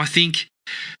I think,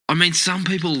 some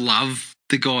people love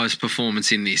the guy's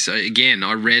performance in this. Again,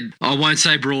 I won't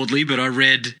say broadly, but I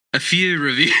read a few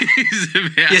reviews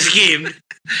about.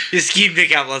 You skimmed a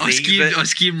couple of things. I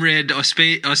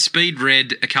speed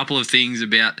read a couple of things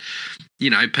about,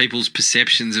 people's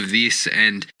perceptions of this,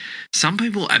 and some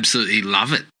people absolutely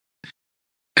love it.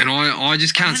 And I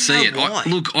just can't see it.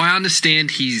 I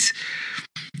understand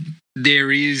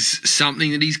there is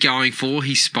something that he's going for.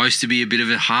 He's supposed to be a bit of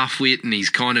a half-wit, and there's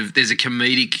a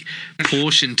comedic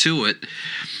portion to it,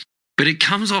 but it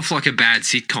comes off like a bad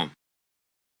sitcom.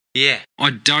 Yeah.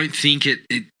 I don't think it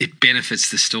benefits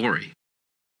the story.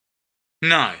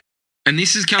 No. And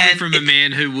this is coming from a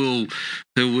man who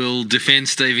will defend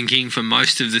Stephen King for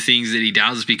most of the things that he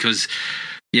does, because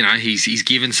he's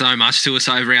given so much to us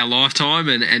over our lifetime,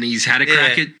 and he's had a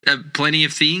crack at plenty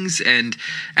of things. And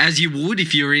as you would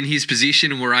if you were in his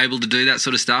position and were able to do that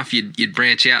sort of stuff, you'd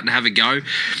branch out and have a go.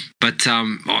 But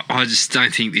I just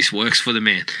don't think this works for the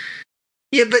man.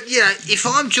 Yeah, but if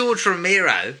I'm George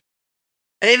Romero,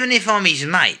 even if I'm his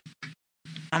mate,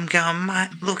 I'm going, mate,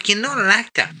 look, you're not an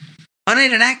actor. I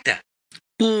need an actor.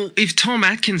 Well, if Tom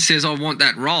Atkins says, I want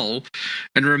that role,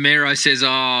 and Romero says,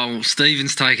 oh,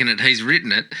 Stephen's taken it, he's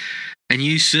written it, and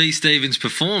you see Stephen's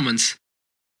performance,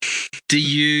 do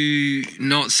you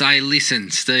not say,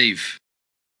 listen, Steve,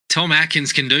 Tom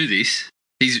Atkins can do this.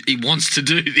 He wants to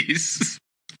do this.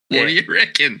 What do you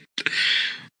reckon?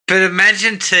 But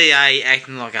imagine TA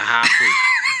acting like a half-wit.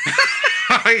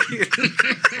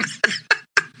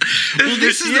 Well,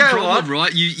 this is the problem,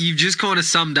 right? You've just kind of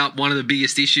summed up one of the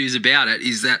biggest issues about it,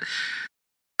 is that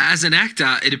as an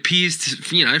actor, it appears to,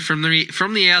 from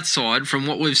the outside, from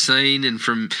what we've seen and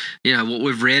from, what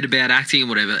we've read about acting and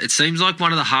whatever, it seems like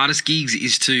one of the hardest gigs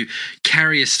is to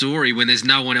carry a story when there's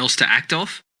no one else to act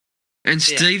off. And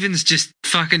Stephen's just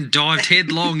fucking dived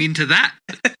headlong into that.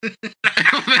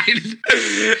 I mean,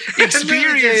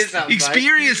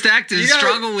 experienced actors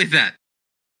struggle with that.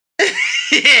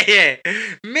 Yeah.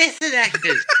 Method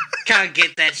actors can't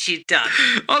get that shit done.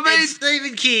 I mean, and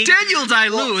Stephen King, Daniel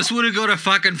Day-Lewis would have got a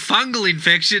fucking fungal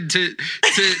infection to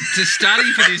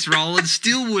study for this role and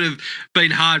still would have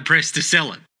been hard pressed to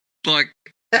sell it. Like,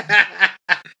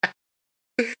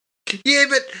 yeah,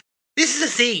 but this is the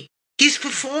thing. His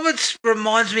performance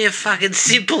reminds me of fucking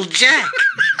Simple Jack.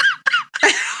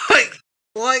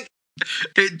 like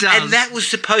it does. And that was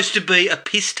supposed to be a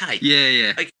piss take.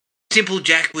 Yeah. Like, Simple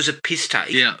Jack was a piss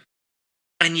take. Yeah.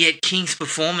 And yet King's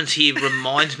performance here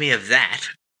reminds me of that.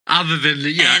 Other than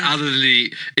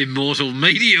the immortal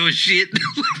meteor shit.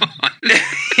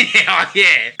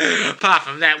 yeah. Apart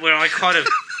from that, where I kind of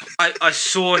I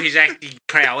saw his acting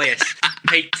prowess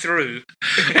peek through.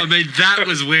 I mean, that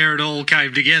was where it all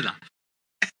came together.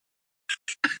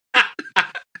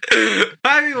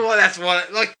 Maybe that's why.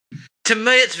 Like, to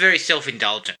me, it's very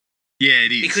self-indulgent. Yeah,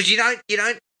 it is, because you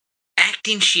don't act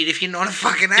in shit if you're not a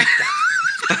fucking actor.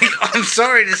 Like, I'm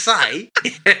sorry to say.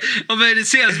 I mean, it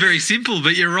sounds very simple,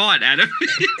 but you're right, Adam.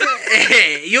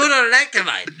 You're not an actor,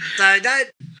 mate. So don't,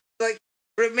 like,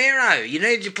 Romero, you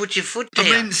need to put your foot down. I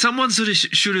mean, someone sort of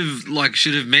should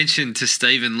have mentioned to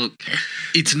Stephen, look,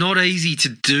 it's not easy to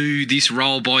do this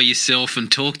role by yourself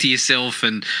and talk to yourself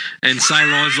and say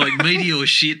lines like meteor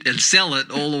shit and sell it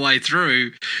all the way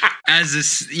through as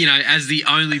the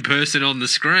only person on the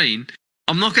screen.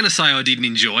 I'm not going to say I didn't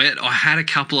enjoy it. I had a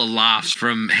couple of laughs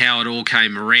from how it all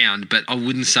came around, but I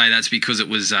wouldn't say that's because it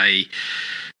was a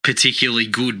particularly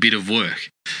good bit of work.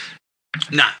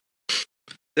 No.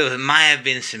 There may have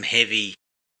been some heavy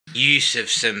use of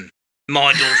some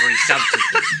mind-altering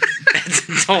substances at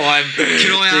the time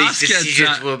these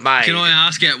decisions were made. Can I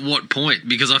ask at what point?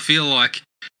 Because I feel like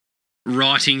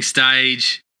writing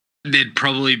stage, there'd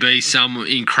probably be some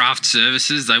in craft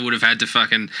services. They would have had to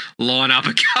fucking line up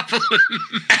a couple of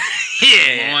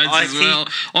lines as well.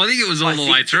 I think it was all the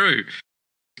way through.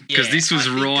 Because this was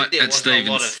right there at was a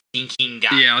lot Stevens. of thinking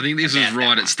done. Yeah, I think this was about that right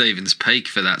one. at Stevens' peak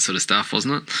for that sort of stuff,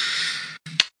 wasn't it?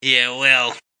 Yeah,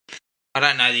 well, I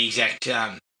don't know the exact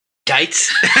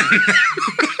dates.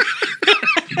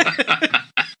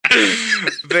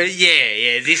 But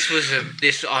yeah, this was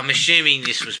this. I'm assuming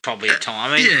this was probably a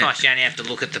time. I mean, Yeah. Christ, you only have to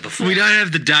look at the performance. We don't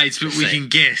have the dates, but we See. can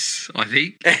guess, I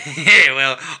think. Yeah,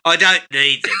 well, I don't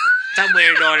need them.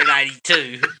 Somewhere in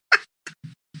 1982,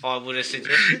 I would have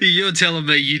suggested. You're telling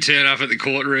me you turn up at the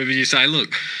courtroom and you say,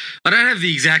 look, I don't have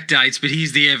the exact dates, but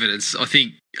here's the evidence. I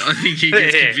think he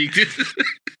gets Yeah. convicted.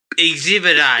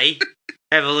 Exhibit A.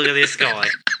 Have a look at this guy.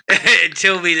 And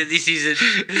tell me that this isn't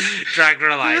drug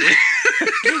related.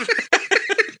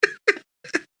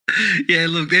 Yeah,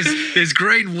 look, there's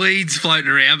green weeds floating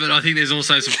around, but I think there's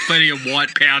also some plenty of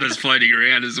white powders floating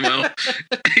around as well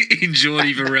in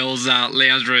Geordie Varell's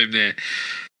lounge room there.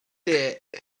 Yeah.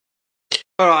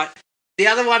 All right. The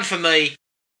other one for me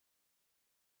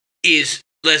is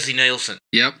Leslie Nielsen.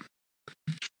 Yep.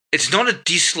 It's not a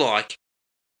dislike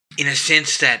in a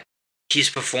sense that his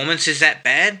performance is that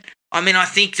bad. I mean, I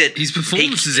think that His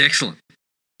performance is excellent.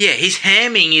 his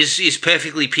hamming is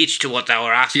perfectly pitched to what they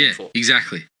were asking Yeah, for.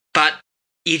 exactly. But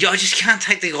I just can't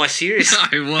take the guy serious.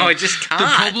 No, well, I just can't. the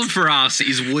problem for us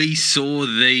is we saw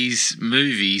these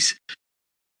movies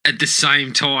at the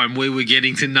same time we were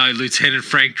getting to know Lieutenant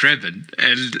Frank Drebin,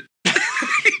 and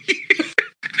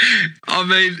I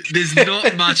mean, there's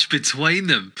not much between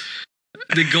them.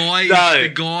 The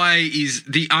guy is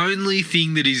the only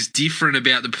thing that is different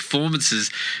about the performances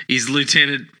is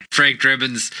Lieutenant Frank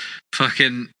Drebin's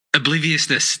fucking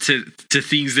obliviousness to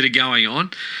things that are going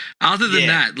on. Other than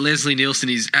that, Leslie Nielsen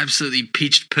is absolutely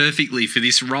pitched perfectly for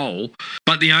this role.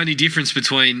 But the only difference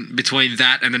between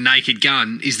that and The Naked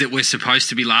Gun is that we're supposed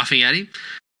to be laughing at him.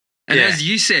 And as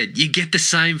you said, you get the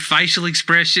same facial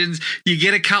expressions. You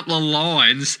get a couple of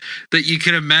lines that you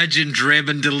can imagine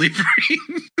Drebin delivering.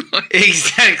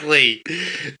 Exactly.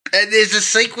 And there's a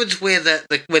sequence where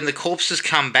when the corpses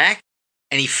come back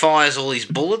and he fires all his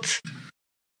bullets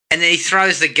and then he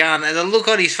throws the gun and the look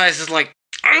on his face is like,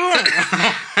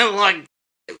 like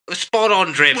spot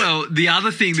on Drebin. Well, the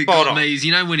other thing that Spot got on. me is,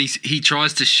 when he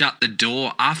tries to shut the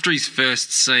door after his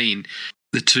first scene,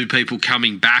 the two people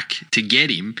coming back to get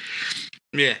him,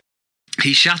 Yeah.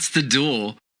 he shuts the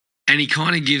door and he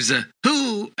kind of gives a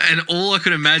 "who," and all I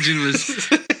could imagine was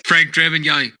Frank Drebin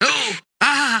going "oh,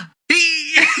 ah,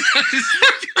 he."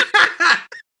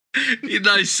 In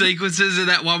those sequences of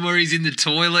that one where he's in the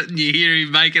toilet and you hear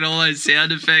him making all those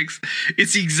sound effects,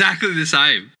 it's exactly the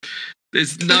same.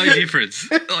 There's no difference.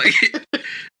 Like,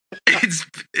 I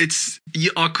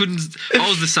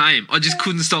was the same. I just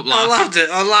couldn't stop laughing.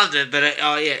 I loved it, but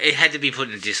it had to be put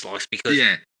in dislikes because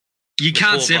Yeah, you The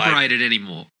can't poor bloke. separate it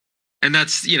anymore, and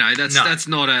that's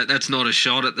not a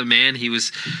shot at the man. He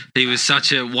was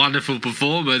such a wonderful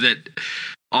performer that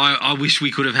I wish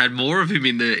we could have had more of him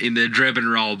in the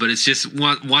Drebin role. But it's just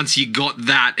once you got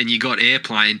that and you got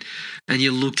Airplane and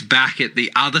you looked back at the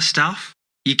other stuff,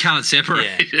 you can't separate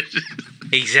it.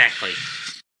 exactly.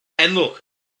 And look,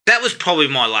 that was probably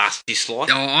my last dislike.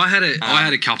 Oh, I had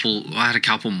a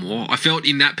couple more. I felt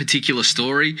in that particular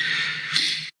story,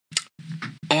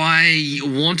 I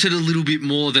wanted a little bit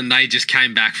more than they just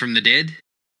came back from the dead,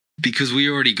 because we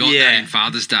already got that in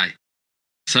Father's Day.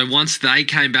 So once they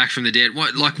came back from the dead,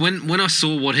 when I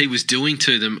saw what he was doing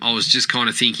to them, I was just kind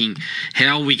of thinking,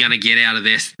 how are we going to get out of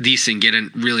this and get a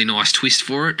really nice twist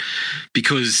for it?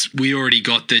 Because we already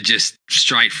got the just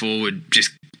straightforward,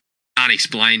 just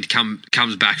unexplained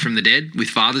comes back from the dead with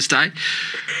Father's Day,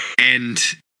 and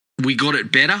we got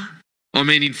it better. I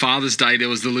mean, in Father's Day there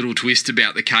was the little twist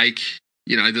about the cake,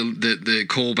 the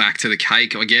callback to the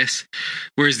cake, I guess.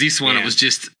 Whereas this one, it was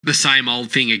just the same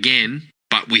old thing again,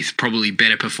 but with probably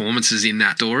better performances in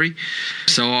that story.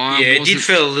 So it did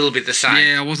feel a little bit the same.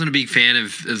 Yeah, I wasn't a big fan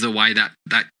of the way that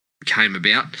came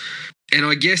about. And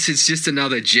I guess it's just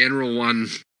another general one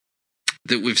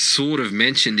that we've sort of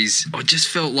mentioned is I just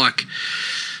felt like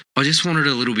I just wanted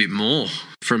a little bit more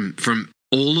from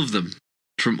all of them,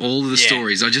 from all of the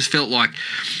stories. I just felt like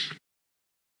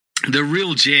the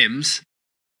real gems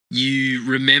you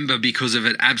remember because of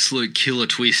an absolute killer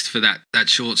twist for that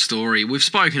short story. We've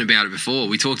spoken about it before.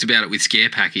 We talked about it with Scare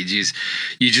Package, is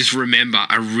you just remember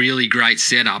a really great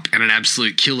setup and an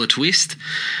absolute killer twist.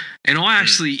 And I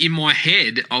actually, in my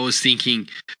head, I was thinking,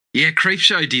 yeah,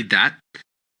 Creepshow did that.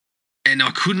 And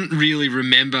I couldn't really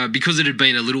remember, because it had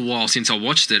been a little while since I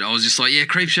watched it. I was just like, yeah,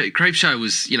 Creepshow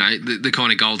was, the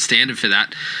kind of gold standard for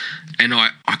that. And I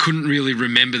couldn't really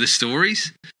remember the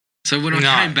stories. So when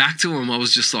I came back to them, I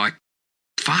was just like,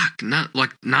 fuck, none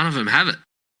of them have it.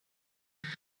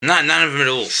 No, none of them at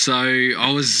all. So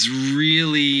I was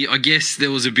really, I guess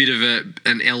there was a bit of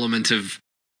an element of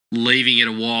leaving it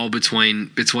a while between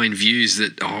views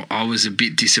that I was a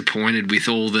bit disappointed with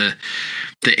all the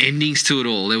endings to it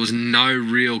all. There was no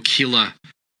real killer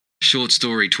short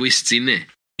story twists in there.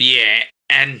 Yeah,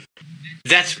 and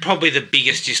that's probably the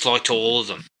biggest dislike to all of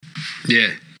them.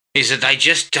 Yeah. Is that they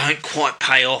just don't quite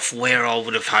pay off where I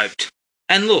would have hoped.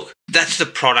 And look, that's the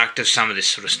product of some of this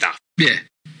sort of stuff. Yeah.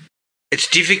 It's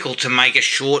difficult to make a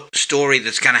short story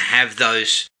that's going to have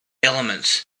those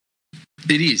elements.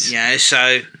 It is. You know,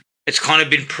 so it's kind of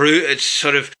been it's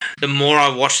sort of, the more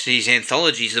I watch these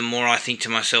anthologies, the more I think to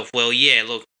myself, well, yeah,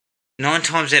 look, 9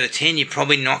 times out of 10, you're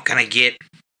probably not going to get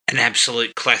an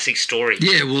absolute classic story.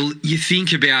 Yeah, well, you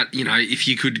think about, you know, if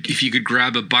you could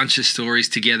grab a bunch of stories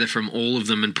together from all of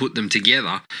them and put them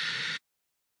together,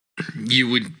 you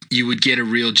would get a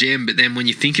real gem. But then when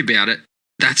you think about it,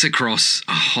 that's across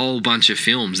a whole bunch of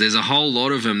films. There's a whole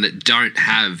lot of them that don't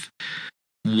have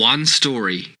one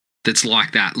story that's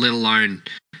like that, let alone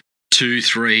 2,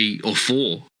 3, or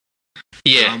 4.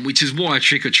 Yeah. Which is why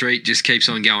Trick or Treat just keeps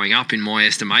on going up in my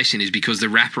estimation, is because the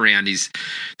wraparound is,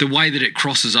 the way that it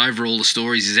crosses over all the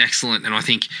stories is excellent, and I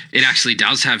think it actually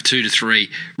does have 2 to 3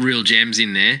 real gems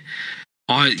in there.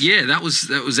 That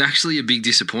was actually a big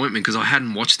disappointment because I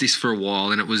hadn't watched this for a while,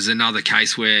 and it was another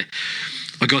case where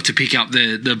I got to pick up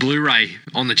the Blu-ray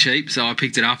on the cheap, so I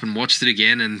picked it up and watched it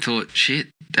again and thought, shit,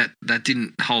 that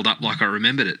didn't hold up like I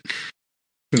remembered it.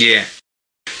 Yeah.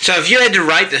 So if you had to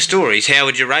rate the stories, how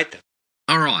would you rate them?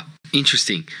 All right,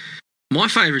 interesting. My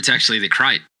favourite's actually The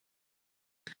Crate.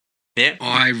 Yeah.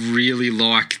 I really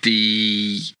like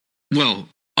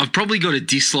I've probably got a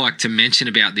dislike to mention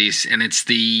about this, and it's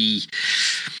the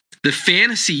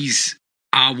fantasies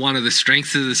are one of the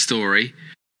strengths of the story,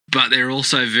 but they're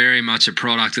also very much a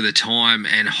product of the time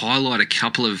and highlight a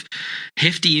couple of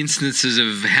hefty instances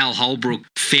of Hal Holbrook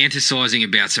fantasizing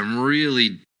about some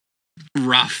really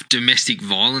rough domestic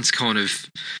violence kind of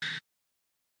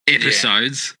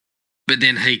episodes. But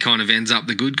then he kind of ends up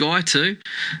the good guy too.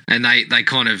 And they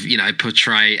kind of, you know,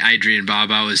 portray Adrian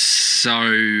Barbeau as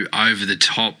so over the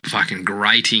top, fucking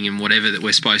grating and whatever, that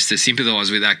we're supposed to sympathise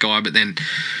with that guy. But then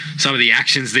some of the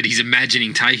actions that he's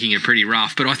imagining taking are pretty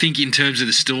rough. But I think in terms of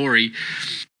the story,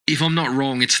 if I'm not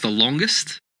wrong, it's the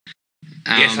longest.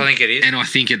 Yes, I think it is. And I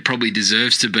think it probably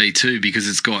deserves to be too, because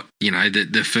it's got, you know,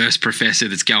 the first professor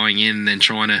that's going in and then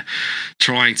trying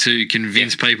to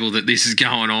convince people that this is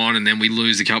going on, and then we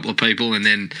lose a couple of people, and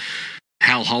then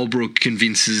Hal Holbrook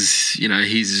convinces, you know,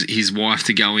 his wife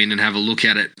to go in and have a look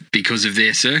at it because of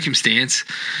their circumstance.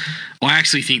 I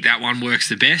actually think that one works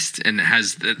the best, and it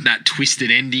has that twisted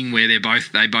ending where they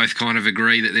both kind of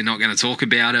agree that they're not going to talk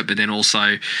about it, but then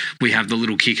also we have the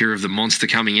little kicker of the monster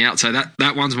coming out. So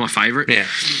that one's my favourite. Yeah.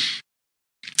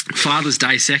 Father's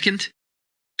Day second.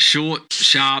 Short,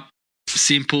 sharp,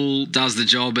 simple, does the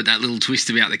job, but that little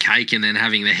twist about the cake and then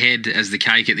having the head as the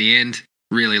cake at the end,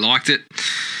 really liked it.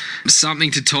 Something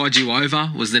to Tide You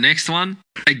Over was the next one.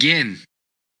 Again,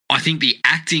 I think the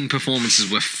acting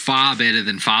performances were far better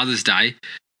than Father's Day,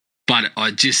 but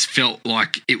I just felt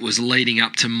like it was leading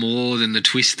up to more than the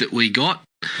twist that we got.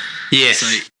 Yes.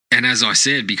 So, and as I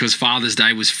said, because Father's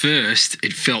Day was first,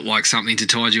 it felt like Something to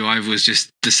Tide You Over was just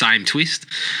the same twist.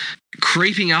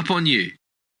 Creeping Up on You.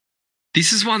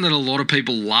 This is one that a lot of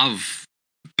people love,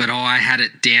 but I had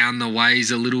it down the ways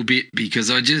a little bit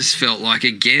because I just felt like,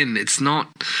 again, it's not...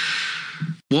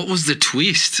 What was the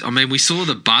twist? I mean, we saw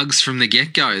the bugs from the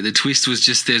get-go. The twist was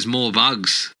just there's more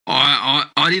bugs. I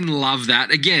didn't love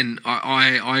that. Again,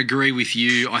 I agree with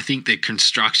you. I think the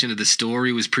construction of the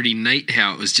story was pretty neat,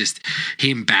 how it was just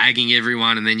him bagging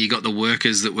everyone, and then you got the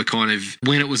workers that were kind of,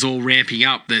 when it was all ramping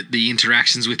up, that the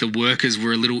interactions with the workers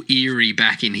were a little eerie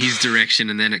back in his direction,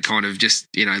 and then it kind of just,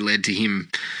 you know, led to him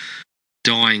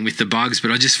dying with the bugs.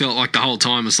 But I just felt like the whole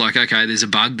time was like, okay, there's a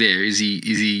bug there. Is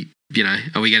he you know,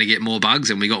 are we going to get more bugs?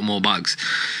 And we got more bugs.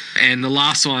 And the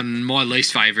last one, my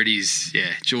least favourite is,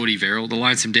 Geordie Verrill, The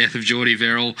Lonesome Death of Geordie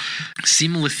Verrill.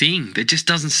 Similar thing. There just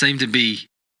doesn't seem to be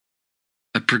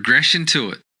a progression to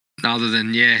it other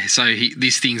than,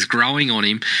 this thing's growing on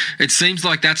him. It seems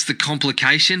like that's the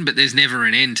complication, but there's never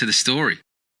an end to the story.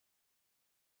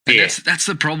 And that's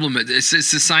the problem. It's the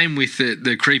same with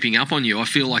the creeping up on you. I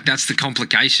feel like that's the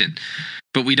complication,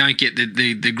 but we don't get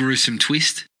the gruesome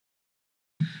twist.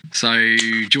 So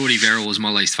Geordie Verrill was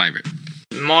my least favourite.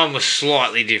 Mine was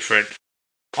slightly different.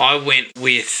 I went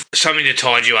with Something to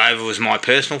Tide You Over was my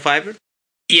personal favourite.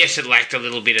 yes, it lacked a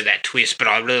little bit of that twist, but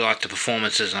I really liked the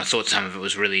performances, and I thought some of it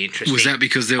was really interesting. Was that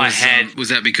because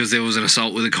there was an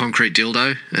assault with a concrete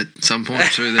dildo at some point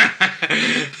through the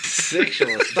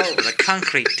sexual assault with a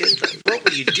concrete dildo? What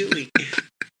were you doing?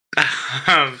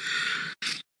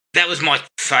 That was my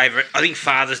favourite. I think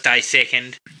Father's Day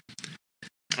second,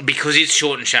 because it's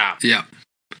short and sharp. Yeah.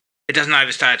 It doesn't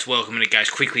overstay its welcome, and it goes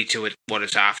quickly to what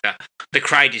it's after. The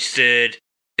Crate is third.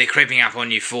 They're creeping up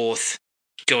on you fourth.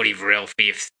 Geordie Verrell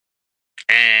fifth.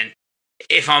 And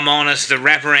if I'm honest, the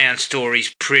wraparound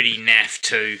story's pretty naff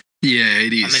too. Yeah,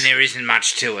 it is. I mean, there isn't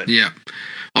much to it. Yeah.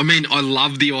 I mean, I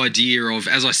love the idea of,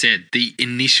 as I said, the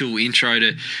initial intro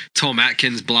to Tom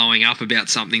Atkins blowing up about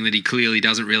something that he clearly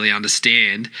doesn't really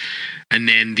understand, and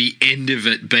then the end of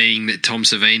it being that Tom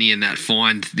Savini and that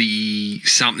find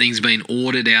something's been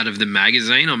ordered out of the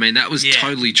magazine. I mean, that was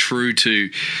totally true to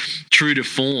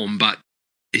form, but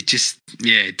it just,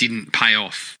 it didn't pay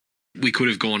off. We could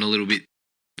have gone a little bit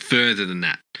further than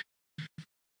that.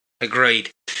 Agreed.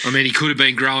 I mean, he could have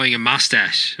been growing a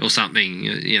mustache or something.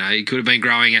 You know, he could have been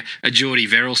growing a Geordie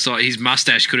Verrell style. His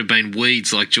mustache could have been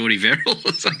weeds like Geordie Verrell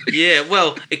or something. Yeah,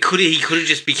 well, he could have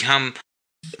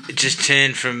just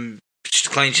turned from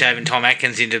clean-shaven Tom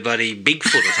Atkins into bloody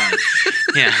Bigfoot or something.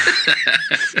 Yeah.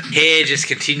 Hair just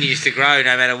continues to grow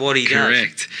no matter what he does.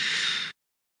 Correct.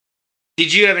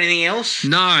 Did you have anything else?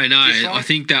 No. I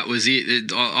think that was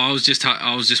it. I was just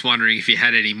wondering if you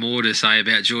had any more to say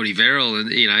about Geordie Verrell,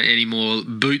 and any more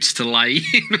boots to lay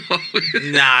in.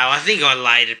 No, I think I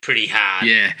laid it pretty hard.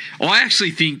 Yeah, I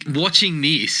actually think watching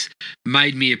this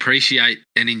made me appreciate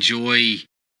and enjoy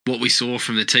what we saw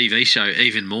from the TV show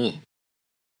even more.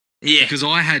 Yeah, because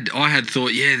I had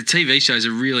thought, the TV show is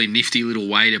a really nifty little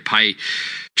way to pay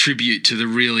tribute to the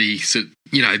really,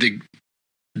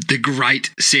 the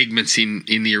great segments in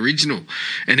the original.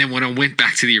 And then when I went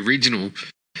back to the original,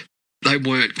 they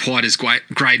weren't quite as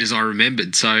great as I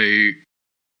remembered. So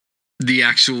the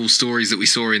actual stories that we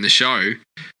saw in the show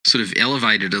sort of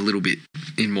elevated a little bit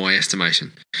in my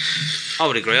estimation. I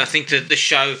would agree. I think that the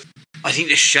show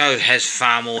has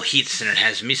far more hits than it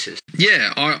has misses.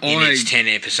 Yeah, in its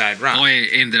 10-episode run. I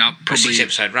ended up probably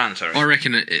 6-episode run. Sorry, I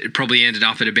reckon it probably ended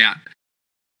up at about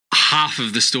half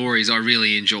of the stories I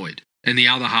really enjoyed. And the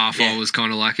other half, I was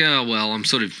kind of like, oh, well, I'm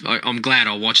glad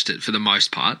I watched it for the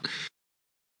most part.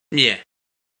 Yeah.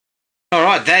 All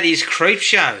right, that is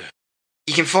Creepshow.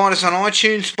 You can find us on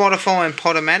iTunes, Spotify and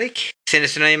Podomatic. Send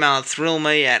us an email at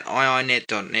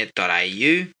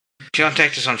thrillme@iinet.net.au.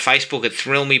 Contact us on Facebook at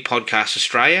Thrill Me Podcast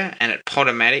Australia and at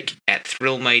Podomatic at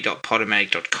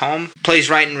thrillme.podomatic.com. Please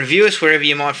rate and review us wherever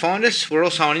you might find us. We're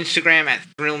also on Instagram at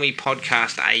Thrill Me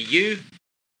Podcast AU.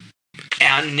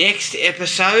 Our next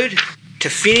episode, to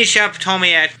finish up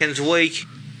Tommy Atkins week,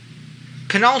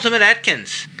 penultimate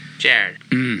Atkins, Jared.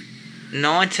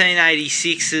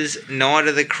 1986's Night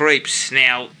of the Creeps.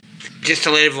 Now, just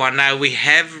to let everyone know, we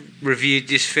have reviewed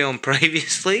this film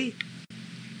previously,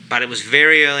 but it was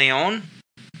very early on,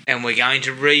 and we're going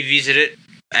to revisit it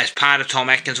as part of Tom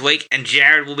Atkins week, and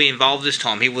Jared will be involved this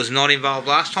time. He was not involved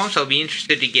last time, so I'll be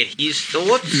interested to get his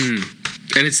thoughts.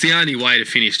 And it's the only way to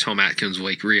finish Tom Atkins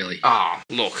week, really. Oh,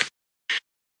 look.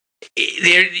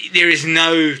 There is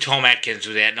no Tom Atkins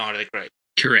without Night of the Creeps.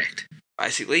 Correct.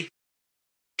 Basically.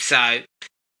 So,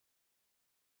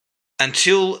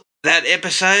 until that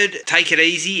episode, take it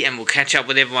easy and we'll catch up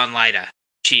with everyone later.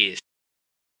 Cheers.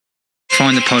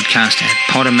 Find the podcast at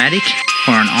Podomatic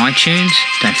or on iTunes.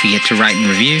 Don't forget to rate and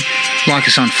review. Like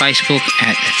us on Facebook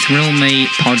at Thrill Me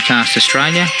Podcast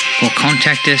Australia, or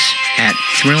contact us at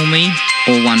thrillme,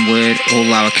 all one word, all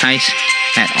lowercase,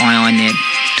 at iinet.net.au.